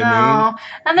 You know what I mean?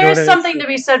 And there's something to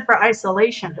be said for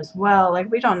isolation as well. Like,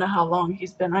 we don't know how long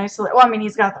he's been isolated. Well, I mean,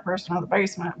 he's got the person in the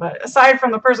basement, but aside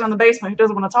from the person in the basement who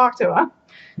doesn't want to talk to him.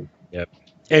 Yep.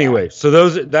 Anyway, so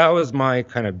that was my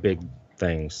kind of big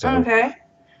thing. So okay.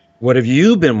 What have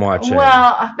you been watching?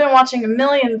 Well, I've been watching a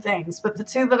million things, but the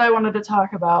two that I wanted to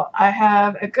talk about, I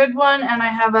have a good one and I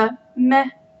have a meh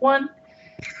one.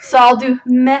 So I'll do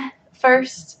meh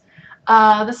first.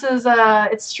 This is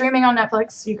it's streaming on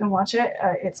Netflix. You can watch it.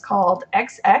 It's called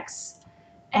XX,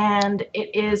 and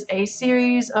it is a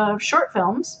series of short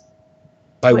films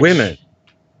by women.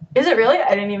 Is it really? I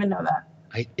didn't even know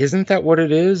that. Isn't that what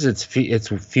it is? It's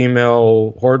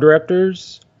female horror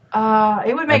directors.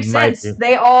 It would make sense.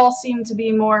 They all seem to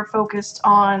be more focused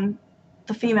on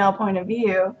the female point of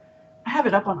view. I have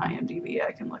it up on IMDb.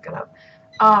 I can look it up.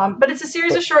 But it's a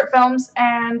series of short films,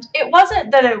 and it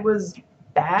wasn't that it was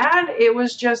bad. It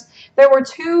was just there were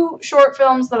 2 short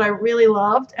films that I really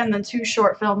loved, and then 2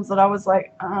 short films that I was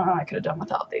like, I could have done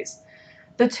without these.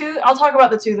 I'll talk about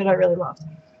the 2 that I really loved.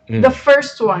 The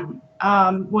first one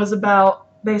was about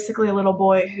basically a little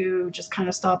boy who just kind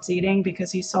of stops eating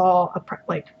because he saw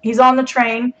he's on the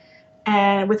train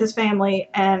and with his family,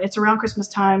 and it's around Christmas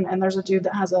time, and there's a dude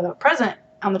that has a present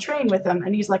on the train with him,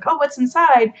 and he's like, oh, what's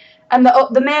inside? And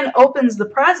the man opens the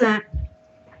present.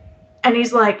 And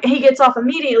he's like, he gets off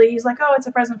immediately. He's like, oh, it's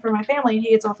a present for my family. And he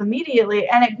gets off immediately.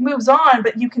 And it moves on,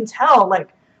 but you can tell, like,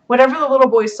 whatever the little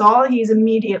boy saw, he's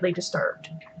immediately disturbed.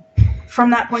 from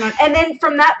that point on. And then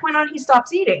from that point on, he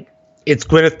stops eating. It's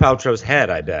Gwyneth Paltrow's head,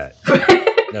 I bet.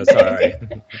 No, sorry.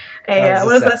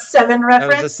 What is that, Seven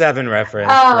reference? That was a Seven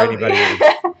reference for anybody.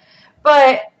 Yeah.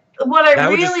 But what I that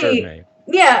really... would disturb me.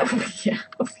 Yeah.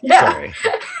 Sorry.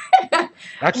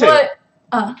 Actually,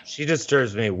 she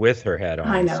disturbs me with her head on.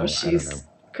 I know, so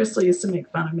Crystal used to make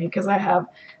fun of me because I have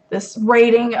this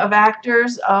rating of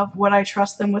actors of would I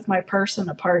trust them with my purse in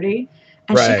a party.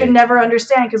 And she could never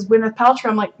understand because Gwyneth Paltrow,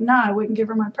 I'm like, nah, I wouldn't give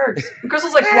her my purse. And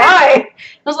Crystal's like, why? And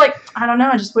I was like, I don't know,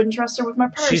 I just wouldn't trust her with my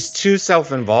purse. She's too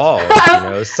self-involved,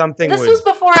 something This was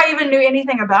before I even knew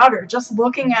anything about her. Just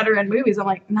looking at her in movies, I'm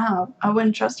like, no, I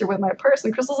wouldn't trust her with my purse.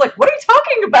 And Crystal's like, what are you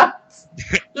talking about?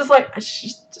 Just like,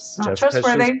 she's just not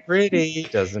trustworthy. She's pretty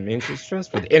doesn't mean she's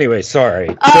trustworthy. Anyway, sorry.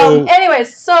 But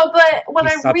what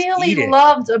I really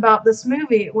loved about this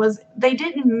movie was they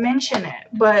didn't mention it,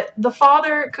 but the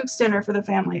father cooks dinner for the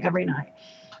family every night.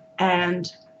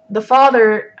 And the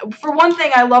father, for one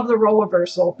thing, I love the role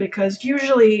reversal because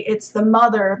usually it's the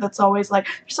mother that's always like,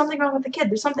 there's something wrong with the kid.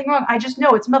 There's something wrong. I just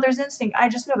know. It's mother's instinct. I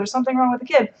just know there's something wrong with the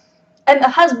kid. And the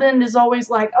husband is always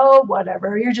like, oh,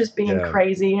 whatever, you're just being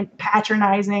crazy and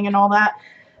patronizing and all that.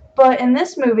 But in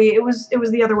this movie, it was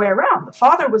the other way around. The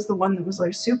father was the one that was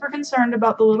like super concerned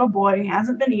about the little boy. He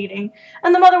hasn't been eating.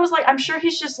 And the mother was like, I'm sure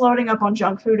he's just loading up on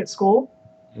junk food at school.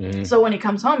 Mm-hmm. So when he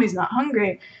comes home, he's not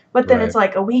hungry. But then it's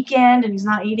like a weekend and he's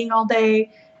not eating all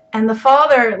day. And the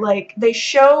father, like, they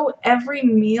show every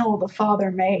meal the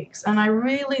father makes. And I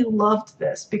really loved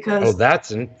this because that's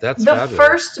the fabulous.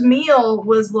 First meal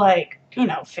was like,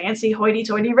 fancy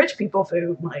hoity-toity rich people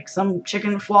food, like some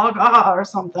chicken foie gras or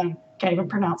something. Can't even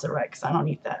pronounce it right because I don't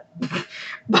eat that.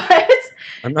 But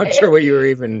I'm not sure what you were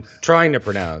even trying to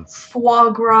pronounce.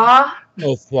 Foie gras.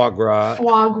 Oh, foie gras.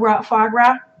 Foie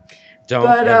gras. Don't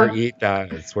ever eat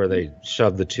that. It's where they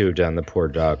shove the tube down the poor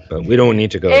duck, but we don't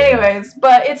need to go Anyways,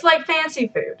 but it's like fancy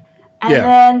food. And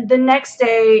then the next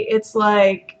day, it's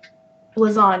like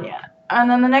lasagna. And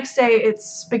then the next day, it's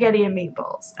spaghetti and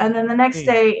meatballs. And then the next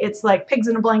day, it's like pigs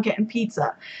in a blanket and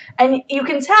pizza. And you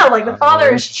can tell, like, the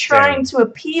father is trying to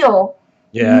appeal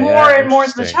more and more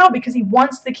to the child because he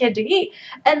wants the kid to eat.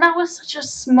 And that was such a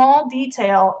small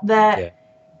detail that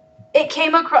it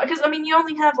came across. Because, you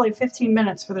only have like 15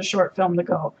 minutes for the short film to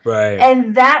go. Right.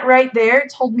 And that right there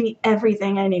told me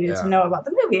everything I needed to know about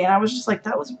the movie. And I was just like,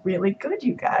 that was really good,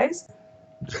 you guys.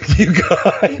 You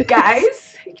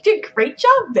guys. You did a great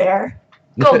job there.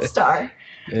 Gold star.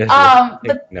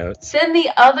 But then the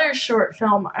other short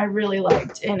film I really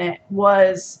liked in it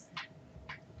was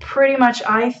pretty much,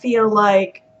 I feel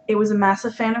like it was a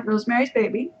massive fan of Rosemary's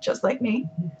Baby, just like me.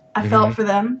 I felt for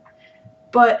them.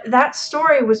 But that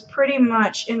story was pretty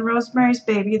much, in Rosemary's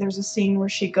Baby, there's a scene where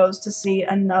she goes to see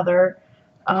another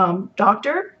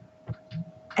doctor,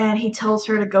 and he tells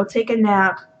her to go take a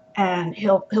nap, and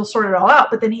he'll sort it all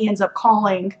out, but then he ends up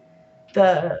calling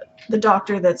the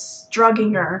doctor that's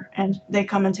drugging her, and they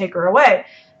come and take her away.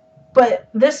 But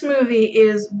this movie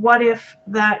is, what if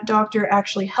that doctor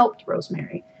actually helped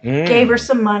Rosemary? Gave her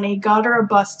some money, got her a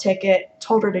bus ticket,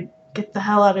 told her to get the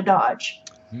hell out of Dodge.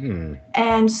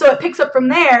 And so it picks up from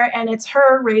there, and it's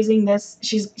her raising this.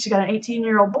 She's got an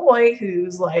 18-year-old boy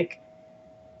who's like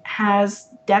has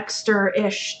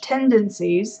Dexter-ish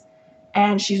tendencies,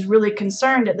 and she's really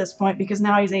concerned at this point because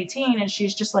now he's 18, and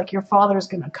she's just like, your father's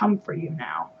gonna come for you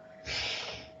now.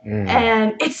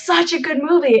 And it's such a good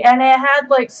movie, and it had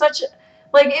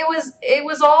it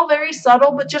was all very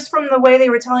subtle, but just from the way they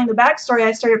were telling the backstory,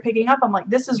 I started picking up. I'm like,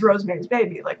 this is Rosemary's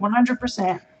Baby, like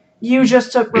 100%. You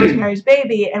just took Rosemary's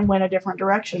Baby and went a different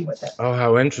direction with it. Oh,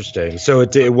 how interesting. So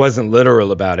it wasn't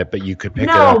literal about it, but you could pick it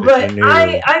up. No, but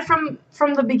I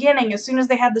from the beginning, as soon as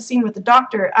they had the scene with the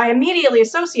doctor, I immediately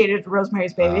associated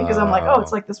Rosemary's Baby because I'm like, oh,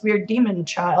 it's like this weird demon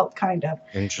child, kind of.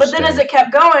 But then as it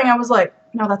kept going, I was like,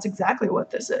 no, that's exactly what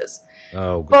this is.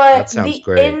 Oh, but that sounds the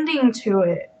great. ending to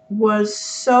it was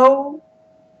so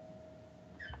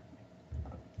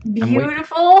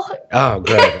beautiful. Oh,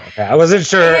 good. Okay. I wasn't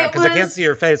sure because I can't see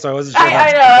your face, so I wasn't sure.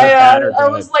 I know. I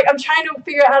was like, I'm trying to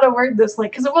figure out how to word this,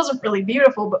 like, because it wasn't really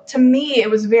beautiful, but to me, it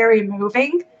was very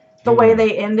moving the way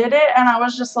they ended it, and I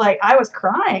was just like, I was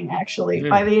crying actually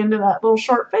by the end of that little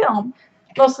short film,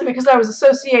 mostly because I was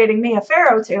associating Mia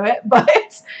Farrow to it,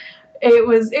 but it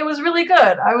was really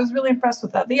good. I was really impressed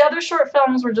with that. The other short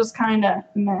films were just kind of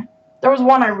meh. There was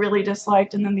one I really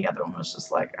disliked, and then the other one was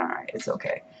just like, all right, it's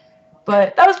okay.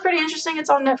 But that was pretty interesting. It's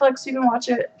on Netflix. You can watch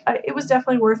it. It was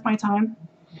definitely worth my time.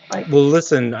 Well,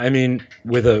 listen. I mean,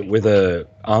 with a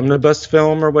omnibus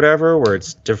film or whatever, where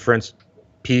it's different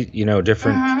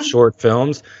short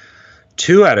films,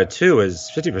 2 out of 2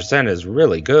 is 50% is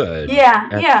really good. Yeah,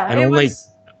 and only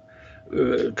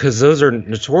because those are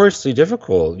notoriously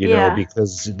difficult, you know, Yeah.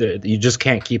 because you just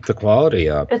can't keep the quality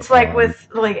up. It's like with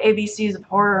like ABCs of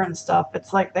horror and stuff.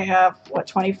 It's like they have what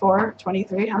 24,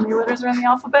 23. How many letters are in the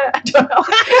alphabet? I don't know.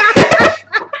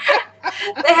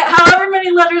 However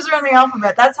many letters are in the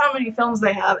alphabet, that's how many films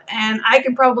they have, and I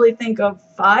can probably think of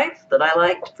 5 that I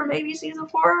liked from ABCs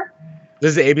of horror.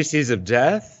 This is ABCs of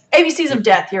Death. ABCs of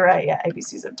Death. You're right. Yeah,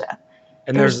 ABCs of Death.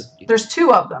 And there's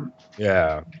 2 of them.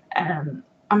 Yeah. And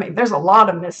I mean, there's a lot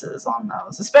of misses on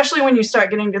those, especially when you start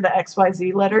getting to the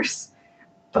XYZ letters.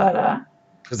 But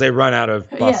because they run out of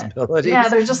possibilities. Yeah,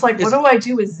 they're just like, what do I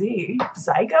do with Z?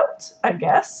 Zygote, I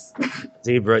guess.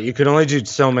 Zebra. You can only do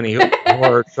so many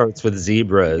horror shorts with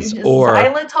zebras or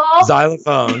xylitol?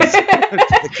 xylophones.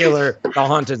 the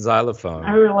haunted xylophone.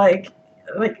 Or like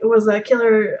it was a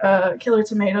killer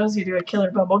tomatoes. You do a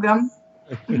killer bubblegum.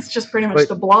 It's just pretty much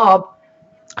the blob.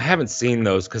 I haven't seen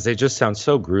those because they just sound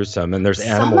so gruesome, and there's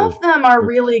animals. Some of them are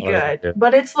really good,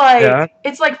 but it's like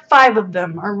 5 of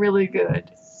them are really good,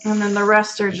 and then the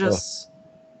rest are just.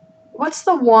 What's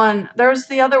the one? There's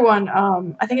the other one.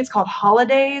 I think it's called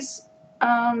Holidays.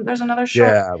 There's another show.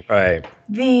 Yeah, right.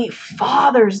 The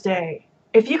Father's Day.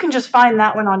 If you can just find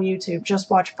that one on YouTube, just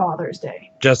watch Father's Day.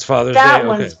 Just Father's Day. That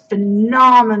one's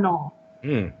phenomenal.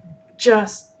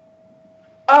 Just,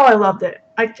 I loved it.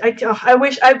 I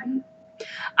wish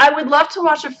I would love to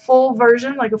watch a full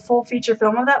version, like a full feature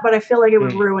film of that, but I feel like it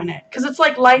would ruin it. Because it's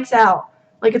like Lights Out.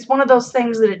 Like, it's one of those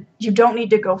things that you don't need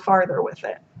to go farther with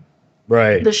it.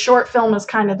 Right. The short film is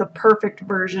kind of the perfect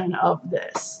version of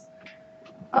this.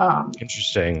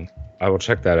 Interesting. I will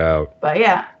check that out. But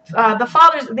yeah,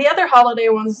 the other holiday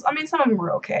ones, I mean, some of them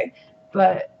were okay.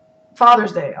 But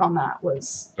Father's Day on that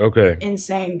was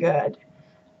insane good.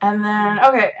 And then,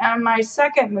 and my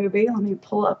second movie, let me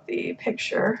pull up the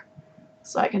picture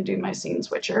so I can do my scene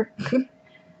switcher.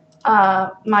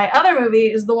 My other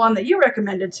movie is the one that you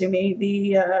recommended to me,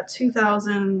 the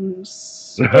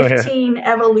 2015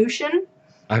 Evolution.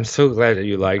 I'm so glad that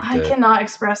you liked it. I cannot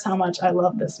express how much I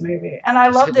love this movie. And I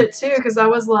loved it too because I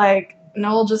was like,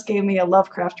 Noel just gave me a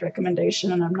Lovecraft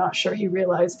recommendation and I'm not sure he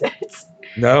realized it.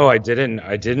 No, I didn't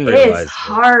realize It's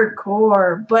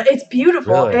hardcore, but it's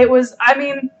beautiful. Really? It was, I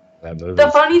mean, that movie. The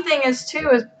funny thing is,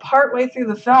 too, is partway through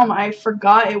the film, I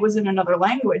forgot it was in another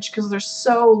language because there's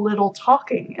so little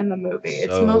talking in the movie.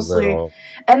 It's mostly, little.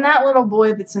 And that little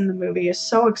boy that's in the movie is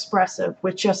so expressive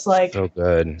with just like so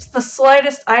good. The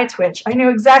slightest eye twitch. I knew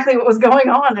exactly what was going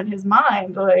on in his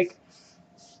mind. Like,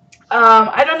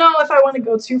 I don't know if I want to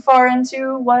go too far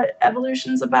into what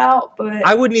Evolution's about, but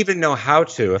I wouldn't even know how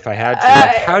to if I had to.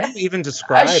 Like, how do you even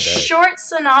describe it? A short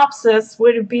synopsis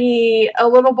would be a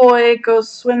little boy goes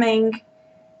swimming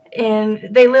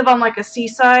they live on like a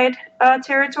seaside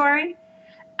territory,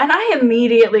 and I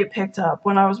immediately picked up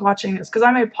when I was watching this because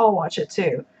I made Paul watch it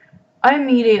too. I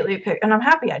immediately picked, and I'm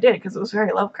happy I did because it was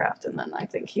very Lovecraft, and then I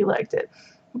think he liked it.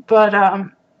 But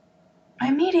I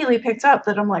immediately picked up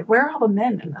that I'm like, where are all the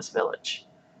men in this village?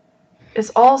 It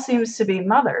all seems to be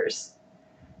mothers.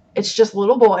 It's just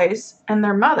little boys and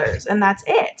their mothers, and that's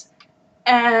it.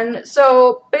 And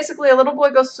so basically a little boy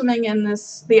goes swimming in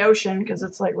the ocean because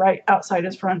it's like right outside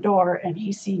his front door, and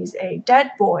he sees a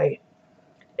dead boy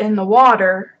in the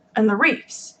water and the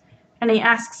reefs. And he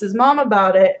asks his mom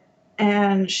about it,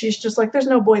 and she's just like, there's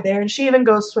no boy there. And she even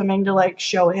goes swimming to like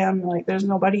show him like there's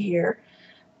nobody here.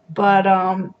 But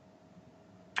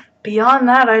beyond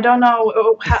that, I don't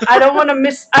know. I don't want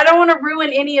to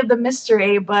ruin any of the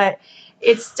mystery, but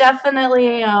it's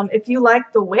definitely if you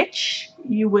like The Witch,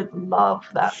 you would love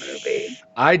that movie.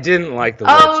 I didn't like The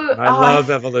Witch. I love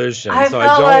Evolution, so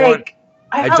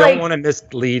I don't want to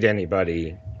mislead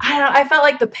anybody. I felt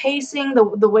like the pacing,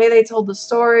 the way they told the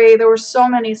story, there were so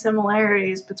many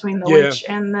similarities between The Witch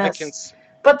and this.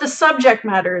 But the subject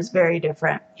matter is very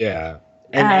different. Yeah,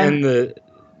 and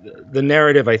the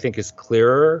narrative, I think, is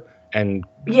clearer and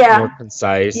more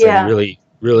concise and really,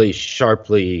 really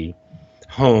sharply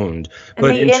honed. And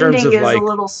but in terms of like, a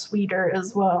little sweeter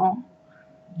as well.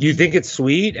 You think it's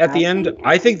sweet at the end?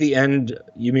 I think the end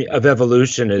of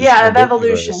Evolution is of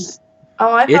Evolution.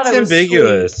 Oh, I thought it was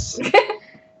ambiguous.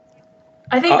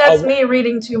 I think that's me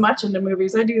reading too much into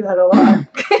movies. I do that a lot.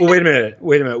 Well, wait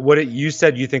a minute. You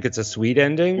said you think it's a sweet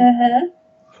ending? Uh-huh.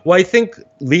 Well, I think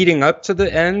leading up to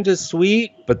the end is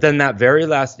sweet, but then that very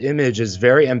last image is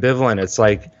very ambivalent. It's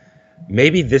like,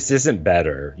 maybe this isn't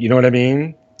better. You know what I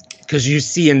mean? Because you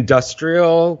see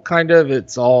industrial, kind of.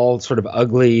 It's all sort of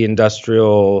ugly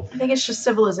industrial. I think it's just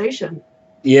civilization.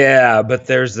 Yeah, but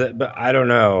but I don't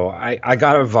know. I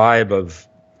got a vibe of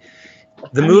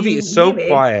the movie is so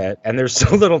quiet and there's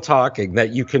so little talking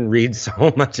that you can read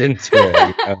so much into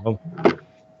it. You know?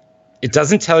 it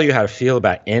doesn't tell you how to feel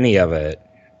about any of it,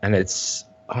 and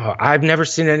I've never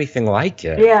seen anything like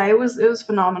it. Yeah, it was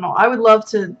phenomenal. I would love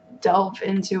to delve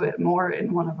into it more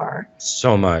in one of our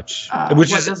So much, What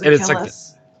Doesn't Kill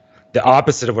Us. The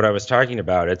opposite of what I was talking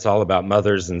about. It's all about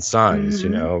mothers and sons,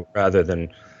 rather than.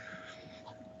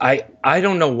 I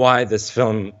don't know why this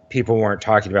film, people weren't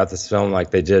talking about this film like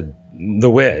they did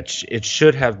The Witch. It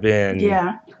should have been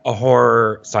a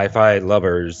horror sci-fi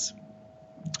lovers,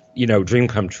 dream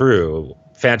come true,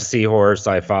 fantasy horror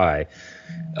sci-fi.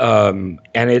 And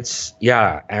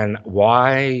and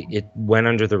why it went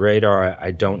under the radar,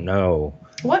 I don't know.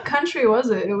 What country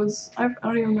was it? It was, I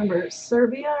don't even remember,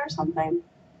 Serbia or something?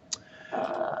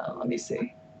 Let me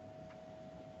see.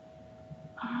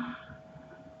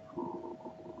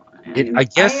 I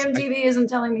guess IMDb isn't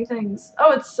telling me things.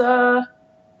 Oh, it's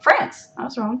France. I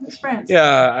was wrong. It's France. Yeah,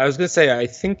 I was gonna say, I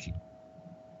think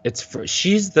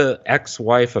she's the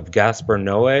ex-wife of Gaspar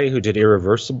Noé, who did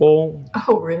Irreversible.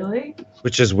 Oh, really?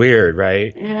 Which is weird,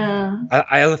 right? Yeah.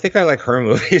 I think I like her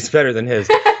movies better than his.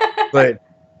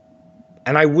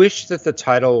 And I wish that the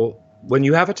title, when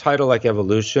you have a title like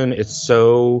Evolution, it's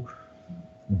so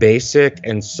basic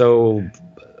and so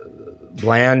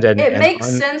bland, and it makes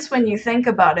sense when you think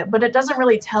about it, but it doesn't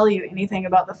really tell you anything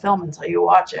about the film until you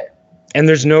watch it. And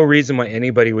there's no reason why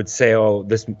anybody would say,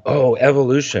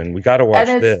 Evolution, we got to watch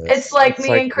this. It's like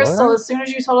me and Crystal, what? As soon as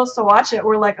you told us to watch it,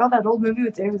 we're like, oh, that old movie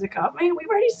with David Duchovny? We've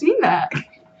already seen that.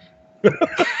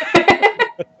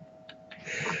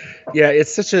 Yeah,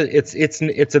 it's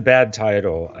it's a bad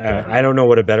title. I don't know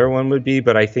what a better one would be,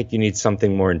 but I think you need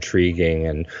something more intriguing,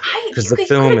 and because the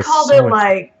film is called it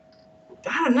like,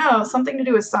 I don't know, something to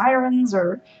do with sirens,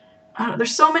 or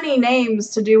there's so many names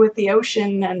to do with the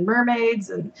ocean and mermaids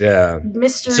and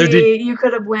mystery you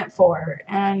could have went for,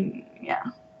 and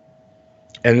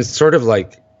and it's sort of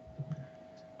like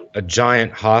a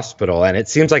giant hospital, and it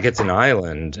seems like it's an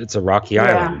island. It's a rocky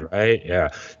island, right? Yeah.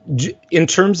 In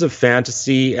terms of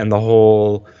fantasy and the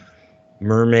whole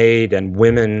mermaid and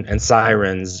women and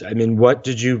sirens, I mean, what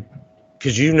did you?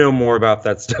 Because you know more about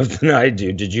that stuff than I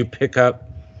do. Did you pick up?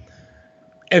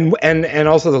 And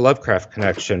also the Lovecraft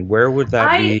connection. Where would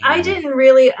that be? I didn't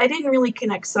really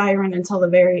connect siren until the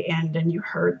very end, and you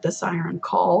heard the siren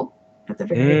call at the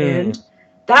very end.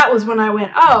 That was when I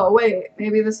went, oh wait,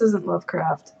 maybe this isn't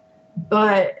Lovecraft.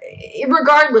 But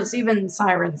regardless, even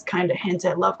sirens kind of hint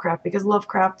at Lovecraft, because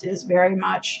Lovecraft is very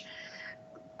much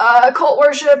cult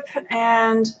worship,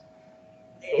 and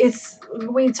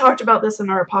we talked about this in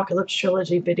our Apocalypse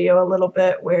Trilogy video a little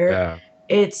bit, where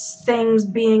it's things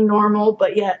being normal,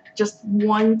 but yet just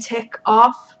one tick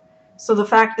off. So the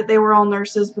fact that they were all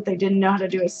nurses, but they didn't know how to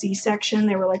do a C-section,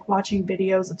 they were like watching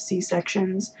videos of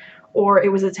C-sections, or it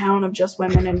was a town of just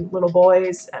women and little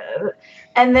boys.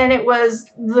 And then it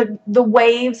was the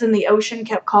waves and the ocean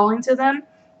kept calling to them,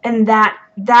 and that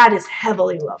is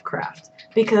heavily Lovecraft,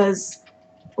 because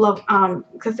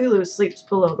Cthulhu sleeps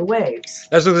below the waves.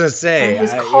 That's what I was gonna say. And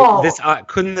his call.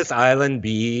 Couldn't this island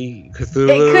be Cthulhu?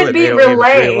 It could be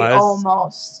Relay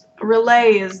almost.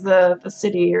 Relay is the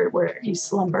city where he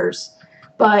slumbers,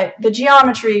 but the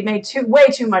geometry made way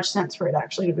too much sense for it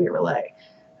actually to be Relay.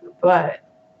 But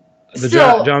the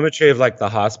geometry of like the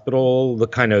hospital, the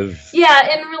kind of in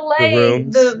Relay,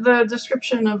 the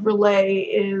description of Relay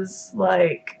is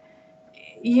like,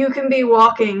 you can be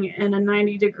walking in a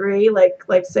 90-degree, like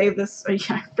say this, I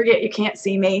forget, you can't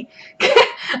see me.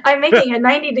 I'm making a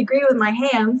 90-degree with my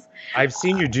hands. I've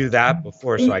seen you do that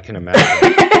before, so I can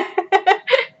imagine.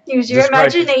 Use your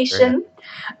imagination.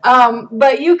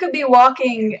 But you could be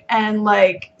walking and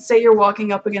like, say you're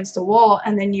walking up against a wall,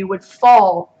 and then you would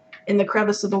fall in the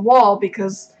crevice of the wall,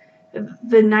 because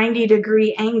the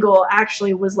 90-degree angle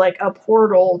actually was like a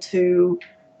portal to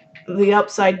the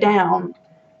upside down.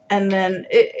 And then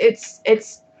it's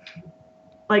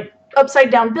like upside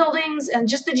down buildings, and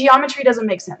just the geometry doesn't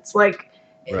make sense. Like,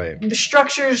 the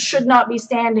structures should not be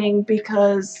standing,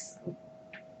 because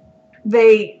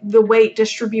the weight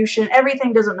distribution,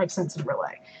 everything doesn't make sense in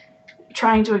Relay.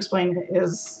 Trying to explain it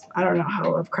is, I don't know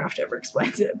how Lovecraft ever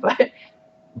explains it,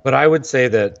 but I would say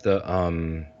that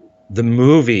the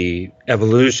movie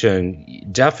Evolution,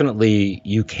 definitely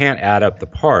you can't add up the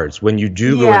parts. When you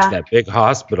do go into that big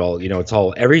hospital, it's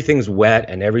everything's wet,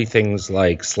 and everything's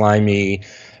like slimy,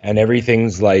 and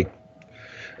everything's like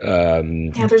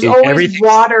there's always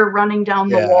water running down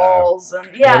the walls, and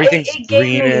it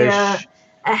gave me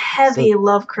a heavy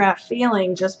Lovecraft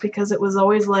feeling, just because it was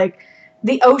always like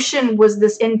the ocean was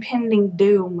this impending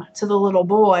doom to the little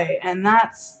boy, and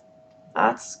that's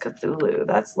Cthulhu.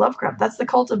 That's Lovecraft. That's the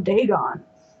Cult of Dagon.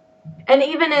 And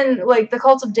even in like the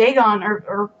Cult of Dagon,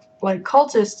 or like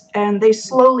cultists, and they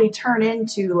slowly turn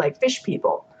into like fish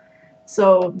people.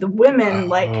 So the women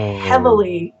like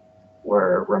heavily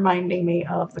were reminding me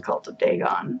of the cult of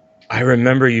Dagon. I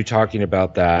remember you talking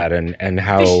about that and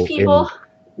how Fish people.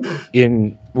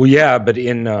 Well, yeah, but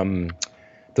in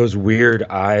those weird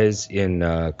eyes in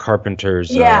Carpenter's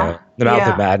The Mouth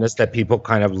of Madness, that people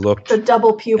kind of looked, the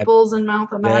double pupils in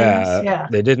Mouth of Madness.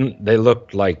 They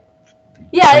looked like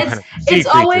it's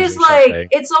always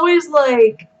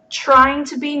like trying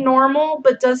to be normal,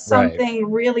 but does something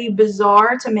really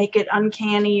bizarre to make it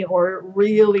uncanny or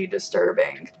really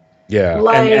disturbing. Yeah,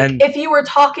 like if you were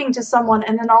talking to someone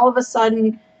and then all of a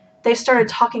sudden they started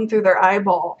talking through their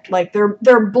eyeball, like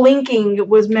their blinking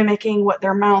was mimicking what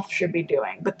their mouth should be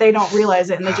doing, but they don't realize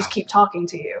it and they just keep talking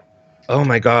to you. Oh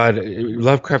my God,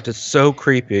 Lovecraft is so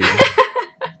creepy.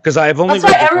 Because I've only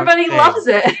That's why everybody loves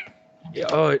it.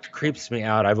 Oh, it creeps me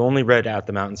out. I've only read At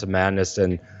the Mountains of Madness,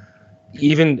 and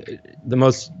even the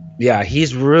most,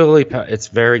 he's really, it's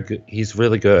very good. He's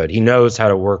really good. He knows how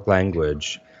to work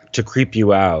language to creep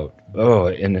you out. Oh,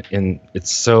 and it's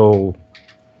so,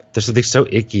 there's something so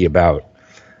icky about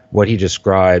what he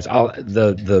describes.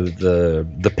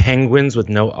 The penguins with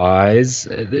no eyes.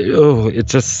 Oh,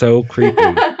 it's just so creepy.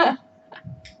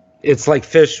 It's like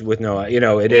fish with no,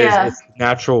 it is. It's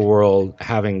natural world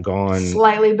having gone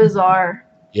slightly bizarre.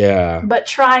 Yeah. But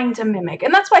trying to mimic.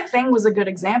 And that's why Thing was a good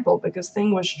example, because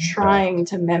Thing was trying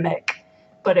to mimic,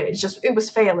 but it was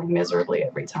failing miserably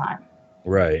every time.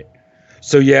 Right.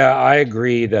 So I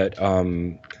agree that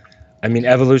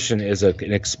evolution is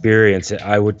an experience.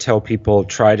 I would tell people,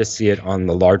 try to see it on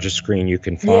the largest screen you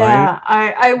can find. Yeah,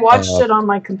 I watched it on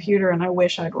my computer, and I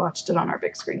wish I'd watched it on our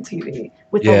big screen TV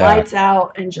with the lights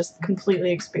out and just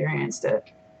completely experienced it.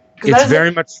 It's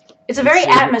a very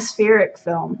atmospheric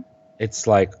film. It's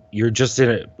like you're just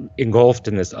engulfed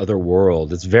in this other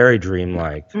world. It's very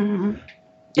dreamlike. Mm-hmm.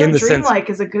 Dreamlike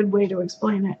is a good way to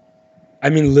explain it. I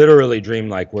mean, literally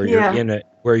dreamlike, where you're in it,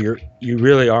 where you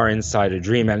really are inside a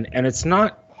dream, and it's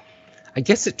not. I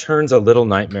guess it turns a little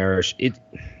nightmarish.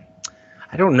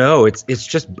 I don't know. It's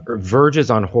just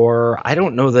verges on horror. I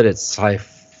don't know that it's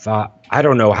sci-fi. I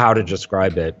don't know how to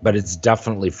describe it, but it's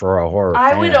definitely for a horror fan.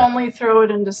 I would only throw it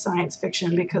into science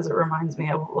fiction because it reminds me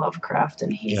of Lovecraft,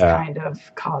 and he's kind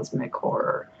of cosmic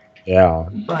horror. Yeah.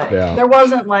 But there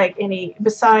wasn't like any,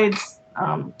 besides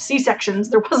C-sections,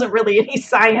 there wasn't really any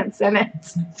science in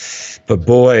it. But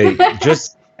boy,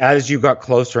 just as you got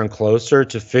closer and closer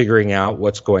to figuring out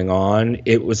what's going on,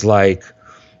 it was like,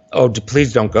 oh,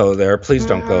 please don't go there. Please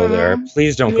don't go there.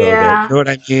 Please don't go there. You know what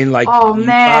I mean? Like, oh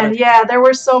man, there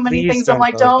were so many things. I'm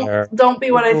like, don't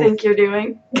be what I think you're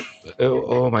doing.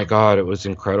 Oh my God, it was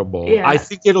incredible. Yeah. I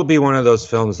think it'll be one of those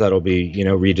films that'll be,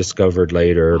 rediscovered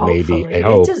later. Hopefully. Maybe. I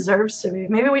hope. It deserves to be.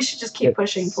 Maybe we should just keep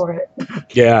pushing for it.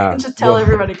 Yeah. And just tell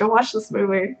everybody, go watch this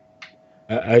movie.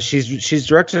 She's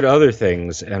directed other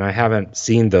things, and I haven't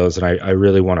seen those, and I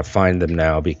really want to find them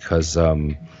now because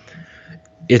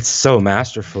it's so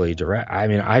masterfully direct. I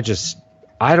mean,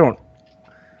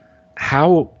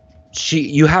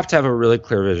 you have to have a really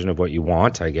clear vision of what you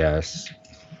want, I guess,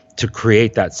 to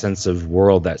create that sense of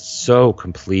world that's so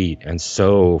complete and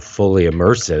so fully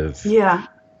immersive. Yeah.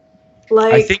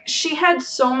 Like, she had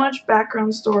so much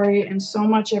background story and so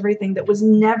much everything that was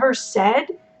never said,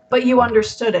 but you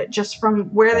understood it just from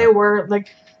where they were.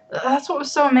 Like, that's what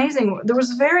was so amazing. There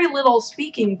was very little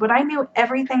speaking, but I knew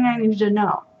everything I needed to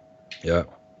know. Yeah.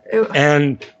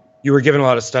 And you were given a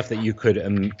lot of stuff that you could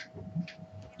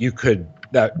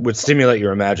that would stimulate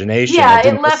your imagination. Yeah,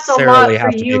 it left a lot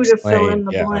for you to fill in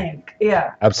the blank.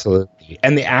 Yeah. Absolutely.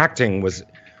 And the acting was,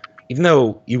 even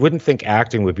though you wouldn't think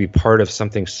acting would be part of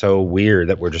something so weird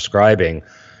that we're describing,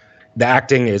 the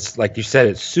acting is, like you said,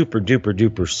 it's super duper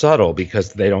duper subtle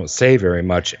because they don't say very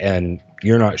much and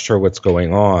you're not sure what's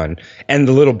going on. And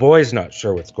the little boy's not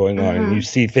sure what's going on and you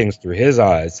see things through his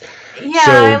eyes. Yeah,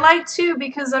 I like too,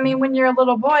 because I mean, when you're a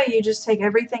little boy, you just take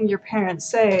everything your parents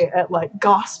say at like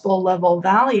gospel level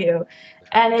value.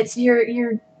 And it's you're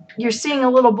seeing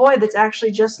a little boy that's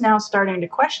actually just now starting to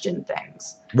question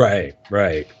things. Right.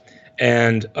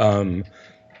 And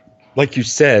like you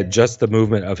said, just the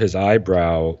movement of his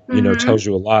eyebrow, tells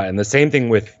you a lot. And the same thing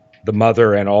with the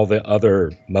mother and all the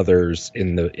other mothers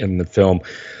in the film.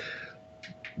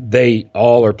 They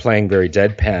all are playing very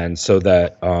deadpan, so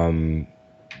that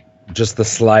just the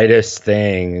slightest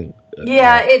thing,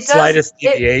 slightest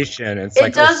deviation, it's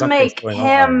like, does make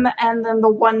him and then the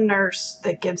one nurse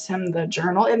that gives him the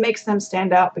journal, it makes them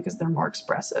stand out because they're more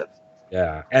expressive.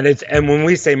 Yeah, and when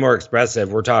we say more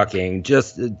expressive, we're talking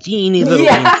just a teeny little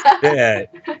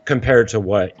bit compared to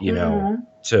what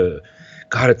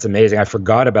God, it's amazing. I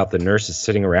forgot about the nurses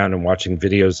sitting around and watching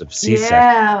videos of C-section.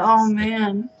 Yeah. Oh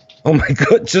man. Oh my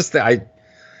God, just that.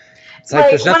 It's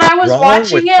Like there's when nothing I was wrong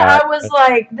watching with it, that, I was but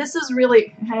like, "This is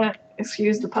really,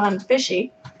 excuse the pun,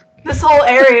 fishy." This whole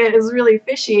area is really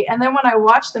fishy. And then when I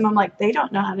watched them, I'm like, they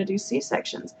don't know how to do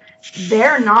C-sections.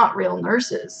 They're not real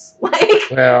nurses.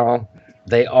 Like, well,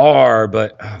 they are,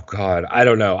 but oh God, I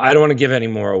don't know. I don't want to give any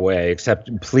more away, except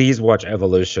please watch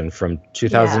Evolution from yeah.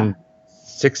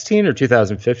 2016 or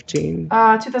 2015.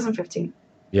 2015.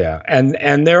 Yeah,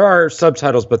 and there are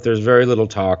subtitles, but there's very little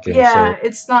talking, Yeah, so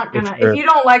it's not it's gonna. If very, you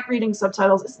don't like reading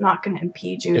subtitles, it's not gonna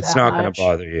impede you it's that not going to much.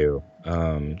 bother you.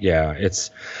 Yeah, it's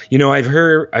I've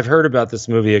heard about this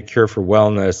movie, A Cure for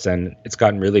Wellness, and it's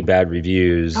gotten really bad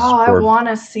reviews. Oh, I Poor, want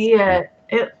to see it.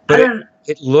 I but don't.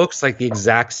 it looks like the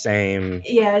exact same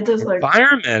Yeah, it does look.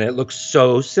 environment. It looks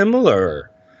so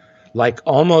similar, like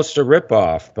almost a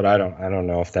ripoff. But I don't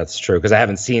know if that's true because I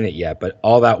haven't seen it yet. But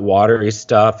all that watery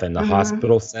stuff and the Mhm.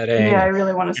 hospital Yeah, I setting,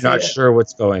 really want to you're see not it. sure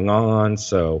what's going on.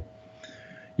 So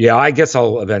yeah, I guess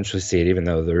I'll eventually see it, even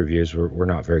though the reviews were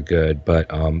not very good. But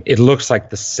it looks like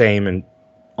the same and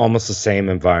almost the same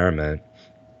environment.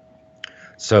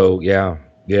 So yeah,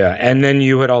 yeah. And then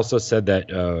you had also said that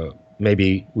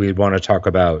maybe we'd want to talk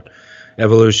about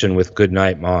Evolution with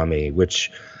Goodnight Mommy,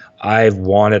 which I've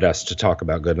wanted us to talk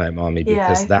about Goodnight Mommy Yeah,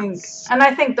 because I think, and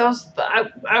I think those.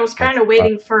 I was kind of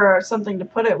waiting for something to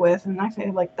put it with, and I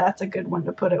feel like that's a good one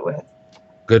to put it with.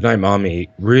 Goodnight Mommy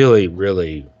really,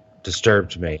 really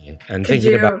disturbed me. And Could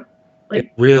thinking about you,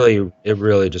 like, it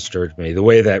really disturbed me the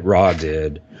way that Raw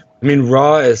did. I mean,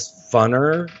 Raw is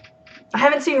funner. I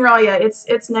haven't seen Raw yet.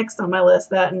 It's next on my list.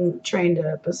 That and Train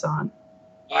to Busan.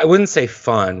 I wouldn't say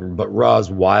fun, but Raw's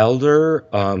wilder.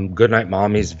 Goodnight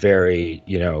Mommy's very,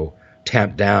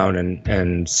 tamped down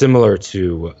and similar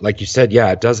to, like you said,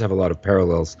 yeah, it does have a lot of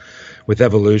parallels with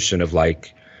Evolution of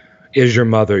like, is your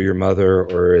mother,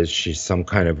 or is she some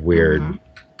kind of weird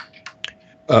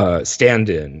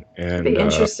stand-in? It'd And be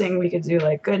interesting. We could do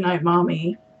like Goodnight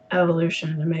Mommy,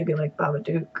 Evolution, and maybe like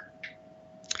Babadook.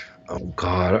 oh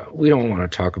God, we don't want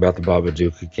to talk about the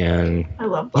Babadook again. I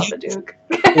love Babadook.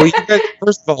 Well, you guys,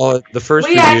 first of all, the first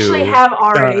We review actually have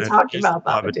already talked is about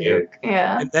Babadook.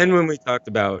 Yeah. And then when we talked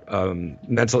about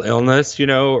mental illness,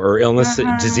 or illness,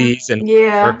 disease, and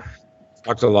yeah,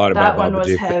 talked a lot that about one was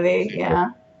Babadook. heavy.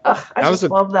 Yeah. Ugh, I just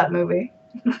love that movie.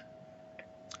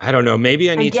 I don't know. Maybe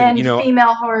I need Again, to,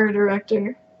 female horror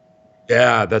director.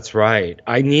 Yeah, that's right.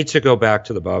 I need to go back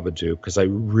to the Babadook because I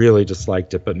really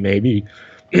disliked it. But maybe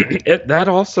that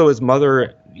also is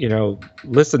mother.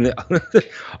 Listen,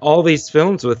 all these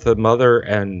films with the mother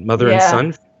and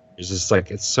son. It's just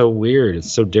like it's so weird.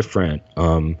 It's so different.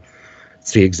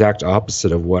 It's the exact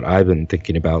opposite of what I've been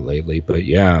thinking about lately. But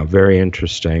yeah, very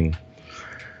interesting.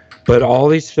 But all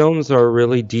these films are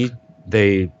really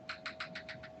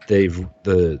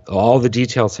all the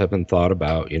details have been thought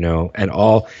about,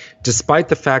 and despite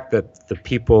the fact that the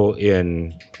people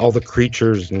in all the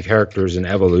creatures and characters in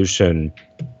Evolution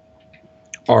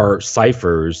are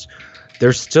ciphers,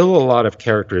 there's still a lot of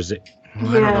characters. I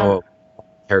don't know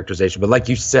characterization, but like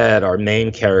you said, our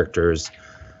main characters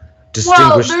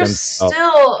distinguish themselves. There's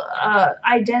still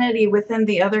identity within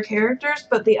the other characters,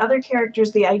 but the other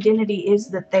characters, the identity is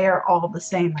that they are all the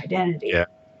same identity. Yeah.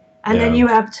 And then you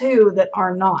have two that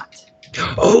are not.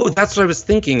 Oh, that's what I was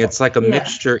thinking. It's like a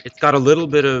mixture. It's got a little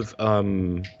bit of.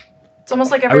 It's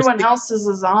almost like everyone else is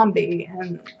a zombie,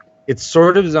 and. It's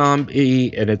sort of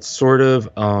zombie, and it's sort of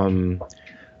Invasion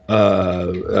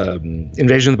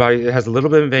of the Body. It has a little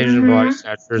bit of Invasion of the Body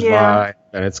Snatchers vibe,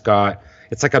 and it's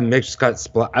like a mix. It's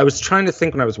got I was trying to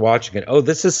think when I was watching it. Oh,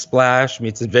 this is Splash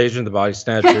meets Invasion of the Body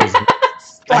Snatchers.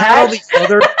 I had all these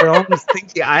other films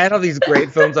I had all these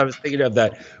great films I was thinking of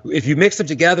that if you mix them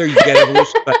together, you get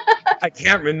Evolution, but I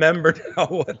can't remember now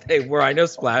what they were. I know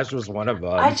Splash was one of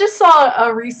them. I just saw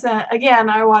a recent, again,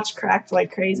 I watched Cracked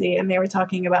like crazy, and they were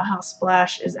talking about how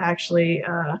Splash is actually,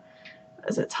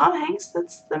 is it Tom Hanks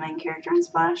that's the main character in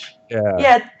Splash? Yeah.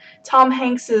 Yeah, Tom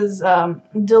Hanks's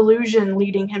delusion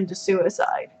leading him to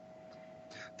suicide.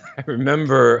 I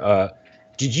remember,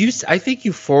 I think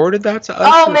you forwarded that to us?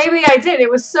 Oh, maybe I did. It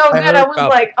was so good. I was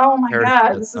like, oh my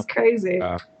God, this is crazy.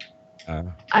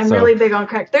 I'm really big on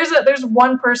Crack. There's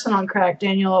one person on Crack,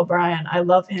 Daniel O'Brien. I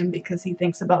love him because he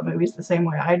thinks about movies the same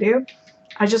way I do.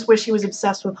 I just wish he was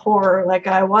obsessed with horror like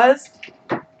I was.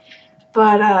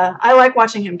 But I like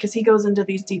watching him because he goes into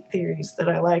these deep theories that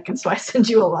I like, and so I send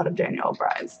you a lot of Daniel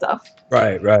O'Brien stuff.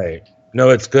 Right. No,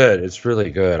 it's good. It's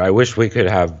really good. I wish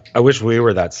we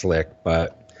were that slick,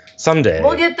 but someday.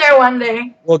 We'll get there one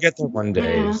day.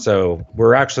 Yeah. So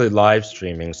we're actually live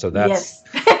streaming, so that's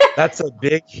That's a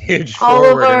big, huge All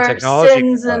of forward in our technology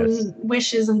sins for us. and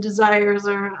wishes and desires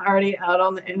are already out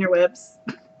on the interwebs.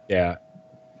 Yeah.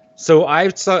 So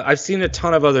I've seen a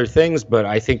ton of other things, but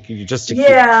I think you just to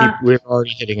Yeah. keep we're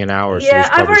already hitting an hour, so we Yeah,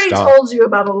 should I've probably already stop. told you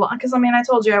about a lot because I mean I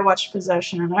told you I watched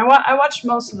Possession. I watched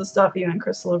most of the stuff you and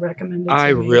Crystal recommended to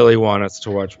I me. really want us to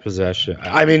watch Possession.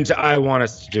 I mean, I want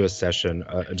us to do a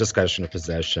discussion of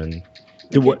Possession.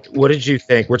 What did you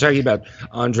think? We're talking about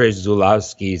Andrei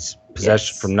Zulawski's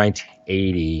Possession from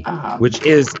 1980, which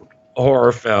is a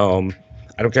horror film.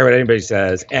 I don't care what anybody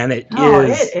says, and it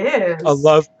is a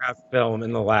Lovecraft film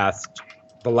in the last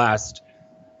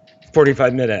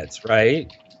 45 minutes,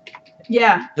 right?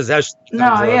 Yeah. Possession. No,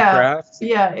 Lovecraft.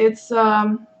 yeah. It's hold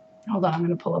on, I'm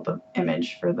gonna pull up an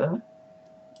image for the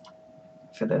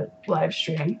live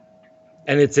stream.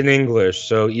 And it's in English,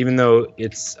 so even though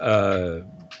it's a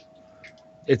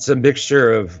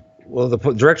mixture of, well, the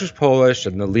director's Polish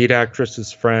and the lead actress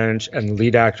is French and the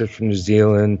lead actor's from New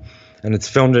Zealand, and it's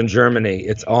filmed in Germany.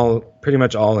 It's all pretty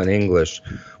much all in English.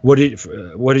 What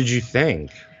did you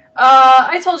think?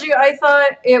 I told you I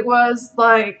thought it was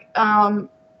like the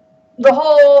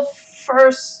whole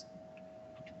first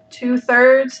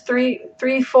 2/3,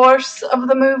 3/4 of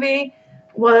the movie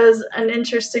was an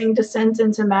interesting descent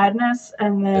into madness,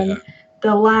 and then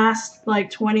the last like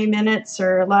 20 minutes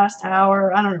or last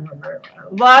hour, I don't remember,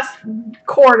 last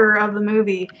quarter of the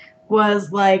movie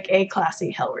was like a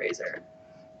classy Hellraiser.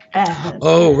 And,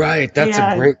 oh right, that's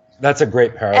a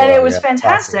great parallel. And it was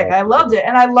fantastic. I loved it,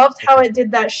 and I loved how it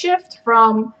did that shift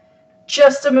from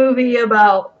just a movie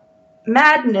about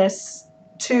madness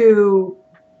to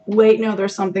wait, no,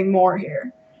 there's something more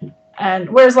here. And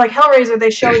whereas like Hellraiser, they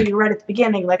show you right at the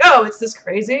beginning, like, oh, it's this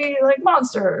crazy like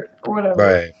monster or whatever.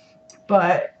 Right.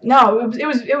 But no, it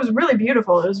was really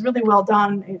beautiful. It was really well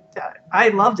done. I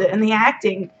loved it, and the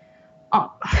acting.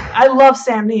 I love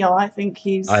Sam Neill. I think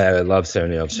I love Sam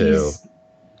Neill too.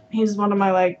 He's one of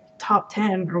my like top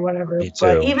 10 or whatever. Me too.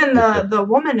 But even the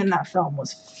woman in that film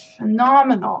was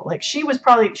phenomenal. Like she was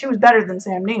better than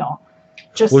Sam Neill.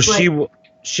 Just well,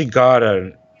 she got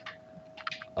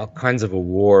all kinds of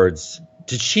awards.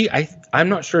 Did she? I'm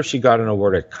not sure if she got an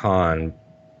award at Cannes,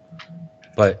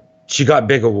 but she got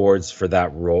big awards for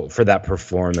that role, for that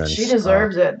performance. She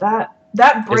deserves it.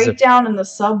 That breakdown in the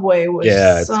subway was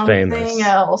something famous.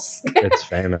 Else. It's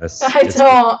famous.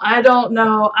 I don't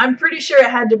know. I'm pretty sure it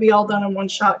had to be all done in one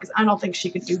shot because I don't think she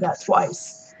could do that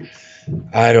twice.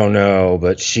 I don't know,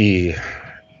 but she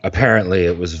apparently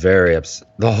it was very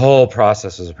the whole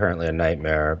process was apparently a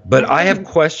nightmare. But I have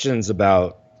questions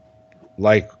about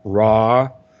like Raw.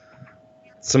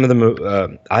 Some of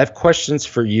the I have questions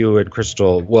for you and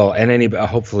Crystal. Well, and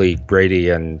hopefully Brady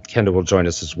and Kendall will join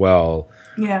us as well.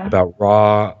 Yeah. About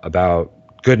Raw, about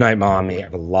Goodnight Mommy. I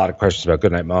have a lot of questions about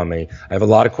Goodnight Mommy. I have a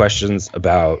lot of questions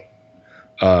about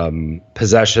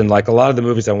Possession. Like a lot of the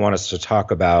movies I want us to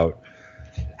talk about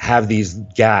have these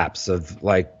gaps of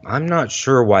like, I'm not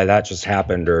sure why that just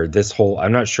happened, or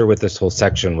I'm not sure what this whole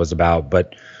section was about.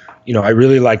 But, you know, I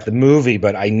really like the movie,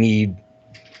 but I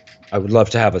would love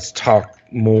to have us talk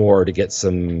more to get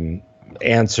some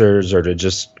answers or to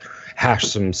just hash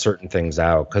some certain things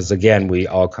out, because again, we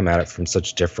all come at it from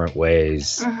such different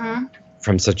ways,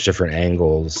 from such different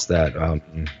angles, that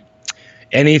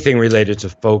anything related to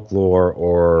folklore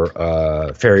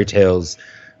or fairy tales,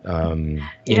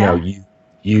 you know,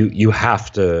 you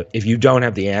have to, if you don't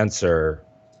have the answer,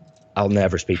 I'll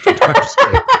never speak to you.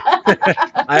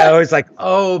 I always like,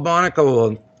 oh, Monica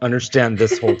will understand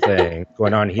this whole thing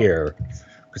going on here.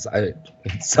 Because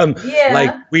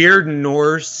like weird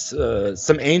Norse,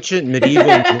 some ancient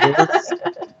medieval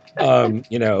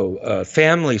Norse,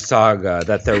 family saga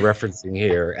that they're referencing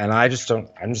here, and I'm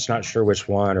just not sure which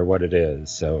one or what it is.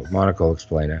 So Monica will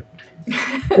explain it,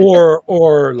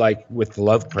 or like with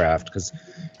Lovecraft, because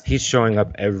he's showing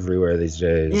up everywhere these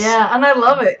days. Yeah, and I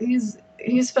love it.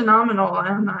 He's phenomenal,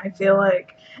 and I feel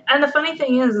like. And the funny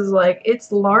thing is like it's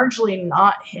largely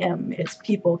not him; it's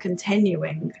people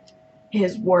continuing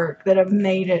his work that have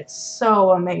made it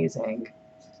so amazing.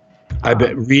 I've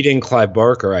been reading Clive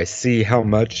Barker. I see how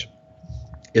much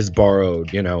is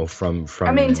borrowed, you know, from.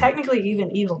 I mean, technically, even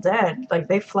Evil Dead, like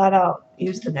they flat out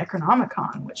use the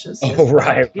Necronomicon, which is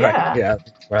right.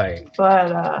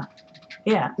 But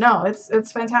no,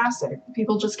 it's fantastic.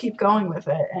 People just keep going with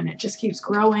it, and it just keeps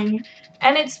growing.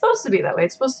 And it's supposed to be that way.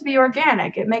 It's supposed to be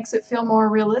organic. It makes it feel more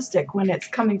realistic when it's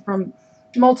coming from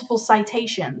multiple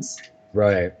citations.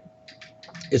 Right.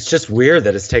 It's just weird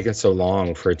that it's taken so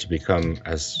long for it to become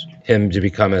as.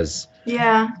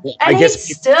 Yeah. Well, and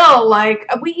he's still like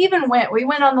we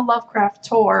went on the Lovecraft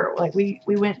tour. Like we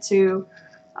went to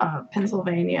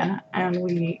Pennsylvania, and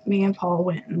me and Paul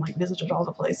went and like visited all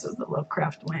the places that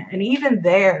Lovecraft went, and even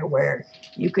there, where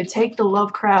you could take the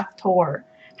Lovecraft tour,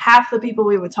 half the people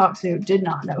we would talk to did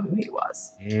not know who he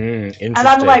was. Interesting. And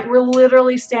I'm like, we're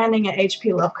literally standing at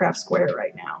H.P. Lovecraft Square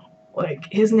right now. Like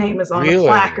his name is on a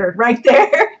placard right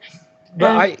there.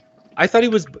 But I thought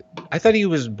he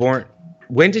was born.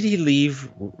 When did he leave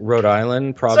Rhode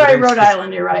Island? Providence? Sorry, Rhode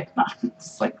Island. You're right.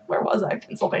 It's like, where was I?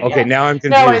 Pennsylvania. Okay, now I'm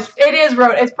confused.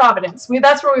 No, it's Providence.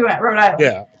 That's where we went, Rhode Island.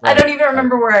 Yeah. Right. I don't even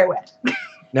remember where I went.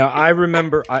 Now I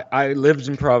remember I lived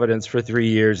in Providence for 3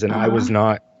 years, and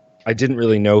I didn't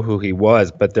really know who he was,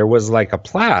 but there was like a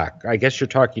plaque. I guess you're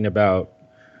talking about.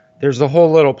 There's a whole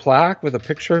little plaque with a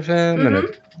picture of him,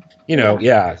 and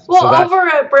yeah. Well, so over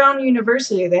at Brown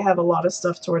University, they have a lot of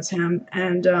stuff towards him,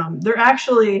 and they're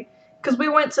actually. Because we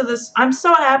went to this, I'm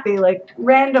so happy, like,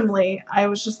 randomly, I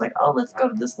was just like, oh, let's go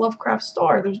to this Lovecraft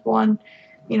store. There's one,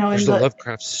 There's a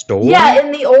Lovecraft store? Yeah,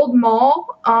 in the old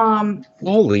mall.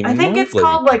 Holy I think it's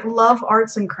called, like, Love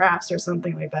Arts and Crafts or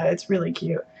something like that. It's really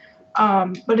cute.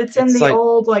 But it's in the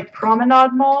old, like,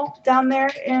 Promenade Mall down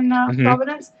there in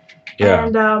Providence. Yeah.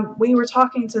 And we were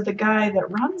talking to the guy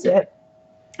that runs it,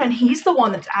 and he's the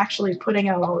one that's actually putting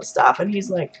out all the stuff. And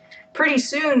he's like, pretty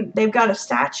soon they've got a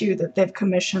statue that they've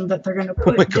commissioned that they're going to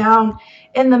put down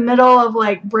in the middle of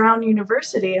like Brown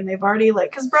University, and they've already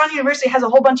because Brown University has a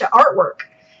whole bunch of artwork,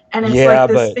 and it's like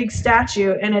this big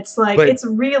statue, and it's like it's a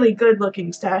really good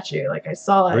looking statue. Like I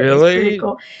saw it. Really? It's pretty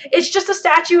cool. It's just a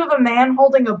statue of a man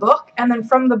holding a book, and then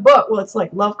from the book, well, it's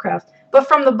like Lovecraft, but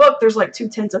from the book there's like 2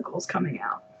 tentacles coming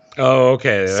out. Oh,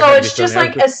 okay. So it's just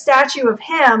like a statue of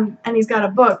him, and he's got a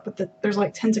book, but there's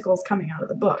like tentacles coming out of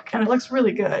the book, and it looks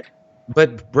really good.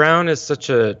 But Brown is such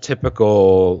a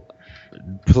typical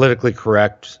politically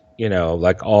correct,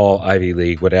 like all Ivy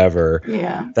League, whatever.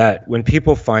 Yeah. That when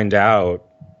people find out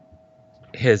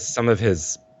some of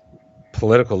his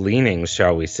political leanings,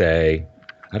 shall we say,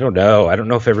 I don't know. I don't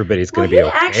know if everybody's going to be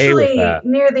okay with that.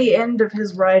 Near the end of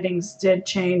his writings did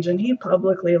change, and he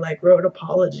publicly wrote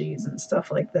apologies and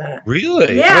stuff like that.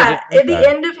 Really? Yeah, at the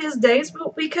end of his days,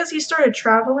 because he started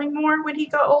traveling more when he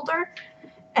got older.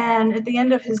 And at the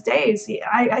end of his days,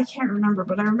 I can't remember,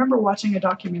 but I remember watching a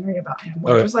documentary about him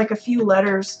where there's like a few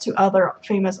letters to other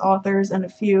famous authors and a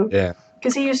few. Yeah.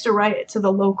 Because he used to write it to the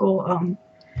local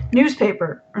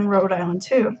newspaper in Rhode Island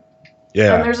too.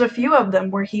 Yeah. And there's a few of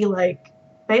them where he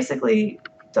basically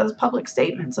does public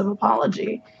statements of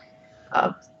apology.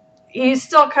 He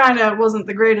still kind of wasn't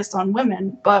the greatest on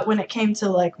women, but when it came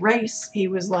to race, he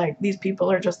was like, these people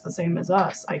are just the same as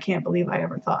us. I can't believe I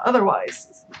ever thought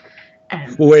otherwise.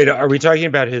 Wait, are we talking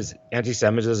about his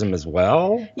anti-Semitism as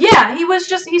well? Yeah,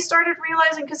 he started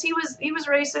realizing, because he was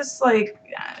racist,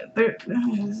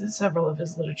 several of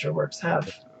his literature works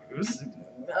have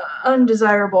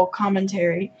undesirable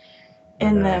commentary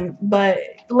in them, but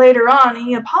later on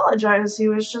he apologized. He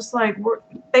was just like,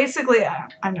 basically,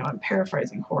 I know I'm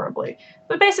paraphrasing horribly,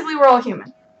 but basically we're all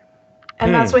human.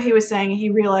 And that's what he was saying. He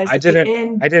realized it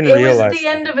was the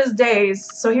end of his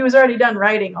days, so he was already done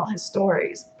writing all his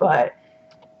stories. But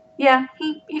yeah,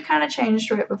 he kind of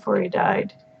changed right before he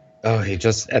died. Oh,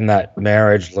 and that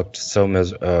marriage looked so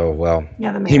oh, well.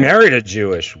 Yeah, he married a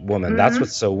Jewish woman. Mm-hmm. That's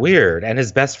what's so weird. And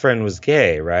his best friend was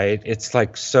gay, right? It's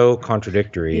so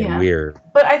contradictory and weird.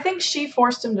 But I think she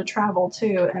forced him to travel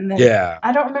too. And then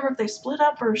I don't remember if they split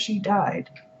up or she died.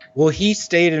 Well, he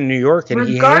stayed in New York, and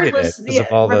he hated it.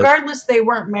 Regardless, they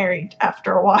weren't married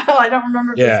after a while. I don't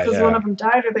remember if it's because one of them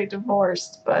died or they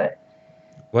divorced, but...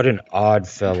 What an odd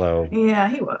fellow. Yeah,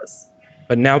 he was.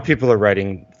 But now people are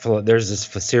writing... There's this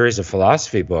series of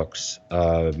philosophy books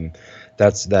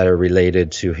that are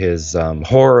related to his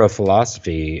horror of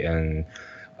philosophy, and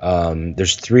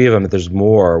there's 3 of them, but there's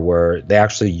more, where they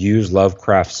actually use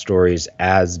Lovecraft stories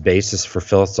as basis for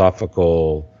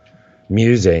philosophical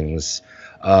musings.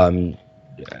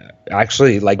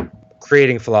 Actually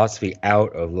creating philosophy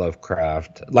out of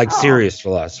Lovecraft, serious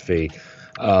philosophy.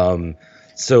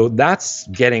 So that's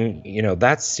getting,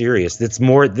 that's serious. It's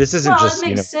more, this isn't just, it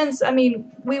makes sense. I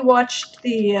mean, we watched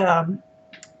the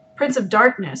Prince of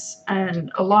Darkness,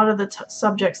 and a lot of the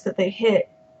subjects that they hit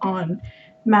on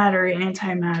matter,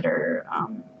 antimatter,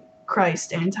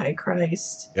 Christ,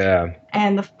 antichrist. Yeah.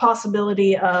 And the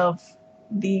possibility of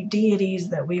the deities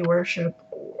that we worship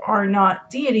are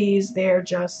not deities, they're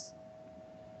just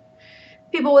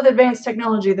people with advanced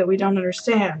technology that we don't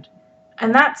understand.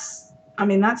 And that's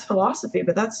philosophy,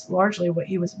 but that's largely what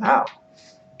he was about.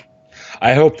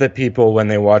 I hope that people, when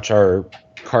they watch our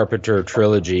Carpenter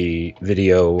trilogy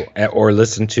video or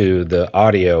listen to the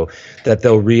audio, that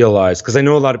they'll realize, because I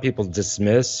know a lot of people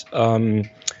dismiss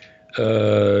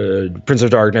Prince of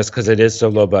Darkness because it is so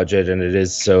low budget and it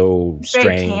is so Very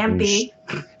strange. campy.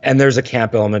 And there's a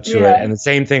camp element to Yeah. it. And the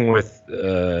same thing with,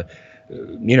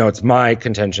 it's my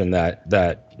contention that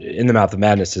In the Mouth of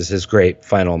Madness is his great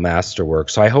final masterwork.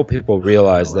 So I hope people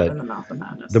realize that In the Mouth of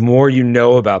Madness. the more you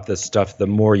know about this stuff, the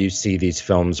more you see these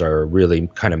films are really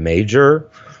kind of major,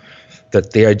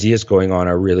 that the ideas going on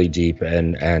are really deep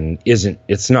and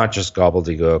it's not just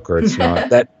gobbledygook, or it's not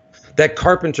that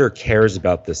Carpenter cares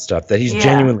about this stuff, that he's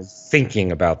genuinely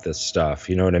thinking about this stuff.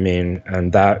 You know what I mean?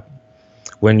 And that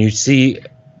when you see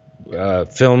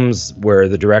films where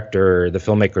the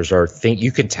filmmakers are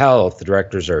you can tell if the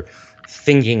directors are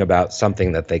thinking about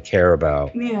something that they care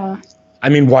about. Yeah. I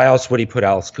mean, why else would he put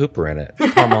Alice Cooper in it?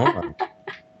 Come on.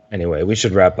 Anyway, we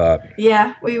should wrap up.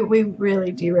 Yeah, we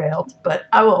really derailed, but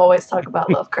I will always talk about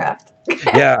Lovecraft.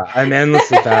 Yeah, I'm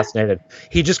endlessly fascinated.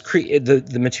 He just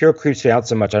the material creeps me out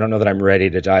so much. I don't know that I'm ready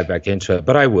to dive back into it,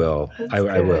 but I will. I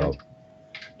will.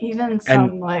 Even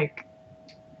some I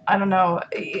don't know.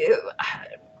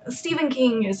 Stephen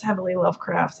King is heavily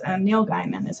Lovecraft, and Neil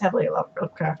Gaiman is heavily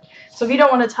Lovecraft. So if you don't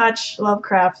want to touch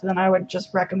Lovecraft, then I would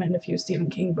just recommend a few Stephen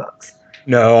King books.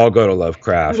 No, I'll go to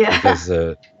Lovecraft because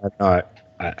I'm not.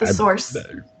 The source.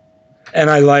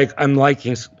 And I'm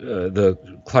liking the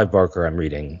Clive Barker I'm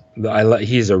reading.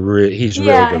 He's really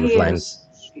good with language.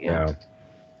 Yeah.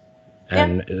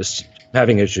 And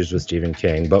having issues with Stephen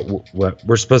King, but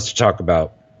we're supposed to talk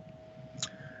about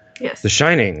The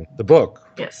Shining, the book.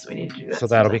 Yes, we need to do that. So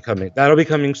that'll be coming. That'll be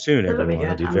coming soon, everyone.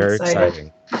 It'll be very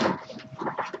exciting.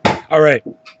 All right.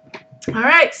 All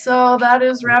right. So that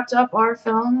is wrapped up our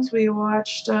films. We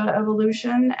watched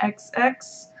Evolution,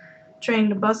 XX. Train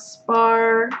to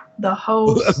Busan, The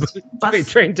Host.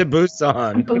 Train to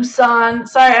Busan. Busan.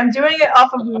 Sorry, I'm doing it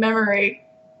off of memory.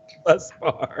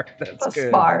 Busbar. That's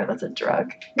good. Busbar. That's a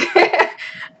drug.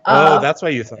 That's why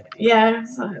you thought. Yeah,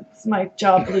 it's my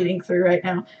jaw bleeding through right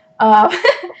now.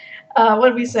 What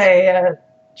did we say?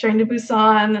 Train to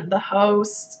Busan, The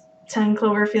Host, 10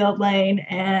 Cloverfield Lane,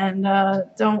 and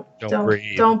Don't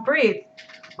Breathe.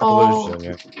 All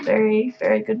very,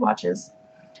 very good watches.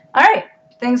 All right.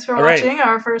 Thanks for watching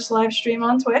our first live stream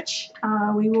on Twitch.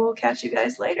 We will catch you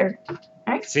guys later. All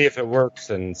right. See if it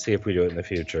works and see if we do it in the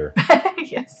future.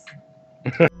 Yes.